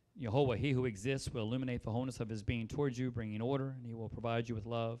 Yehovah, he who exists, will illuminate the wholeness of his being towards you, bringing order, and he will provide you with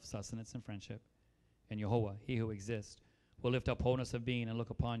love, sustenance, and friendship. And Yehovah, he who exists, will lift up wholeness of being and look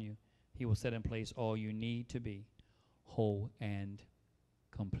upon you. He will set in place all you need to be whole and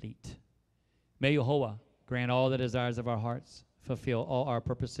complete. May Yehovah grant all the desires of our hearts, fulfill all our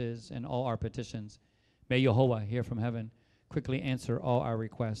purposes and all our petitions. May Yehovah hear from heaven, quickly answer all our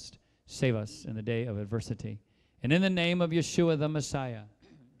requests, save us in the day of adversity. And in the name of Yeshua the Messiah,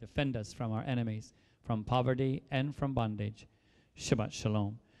 defend us from our enemies, from poverty and from bondage. Shabbat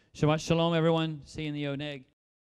shalom. Shabbat shalom, everyone. See you in the Oneg.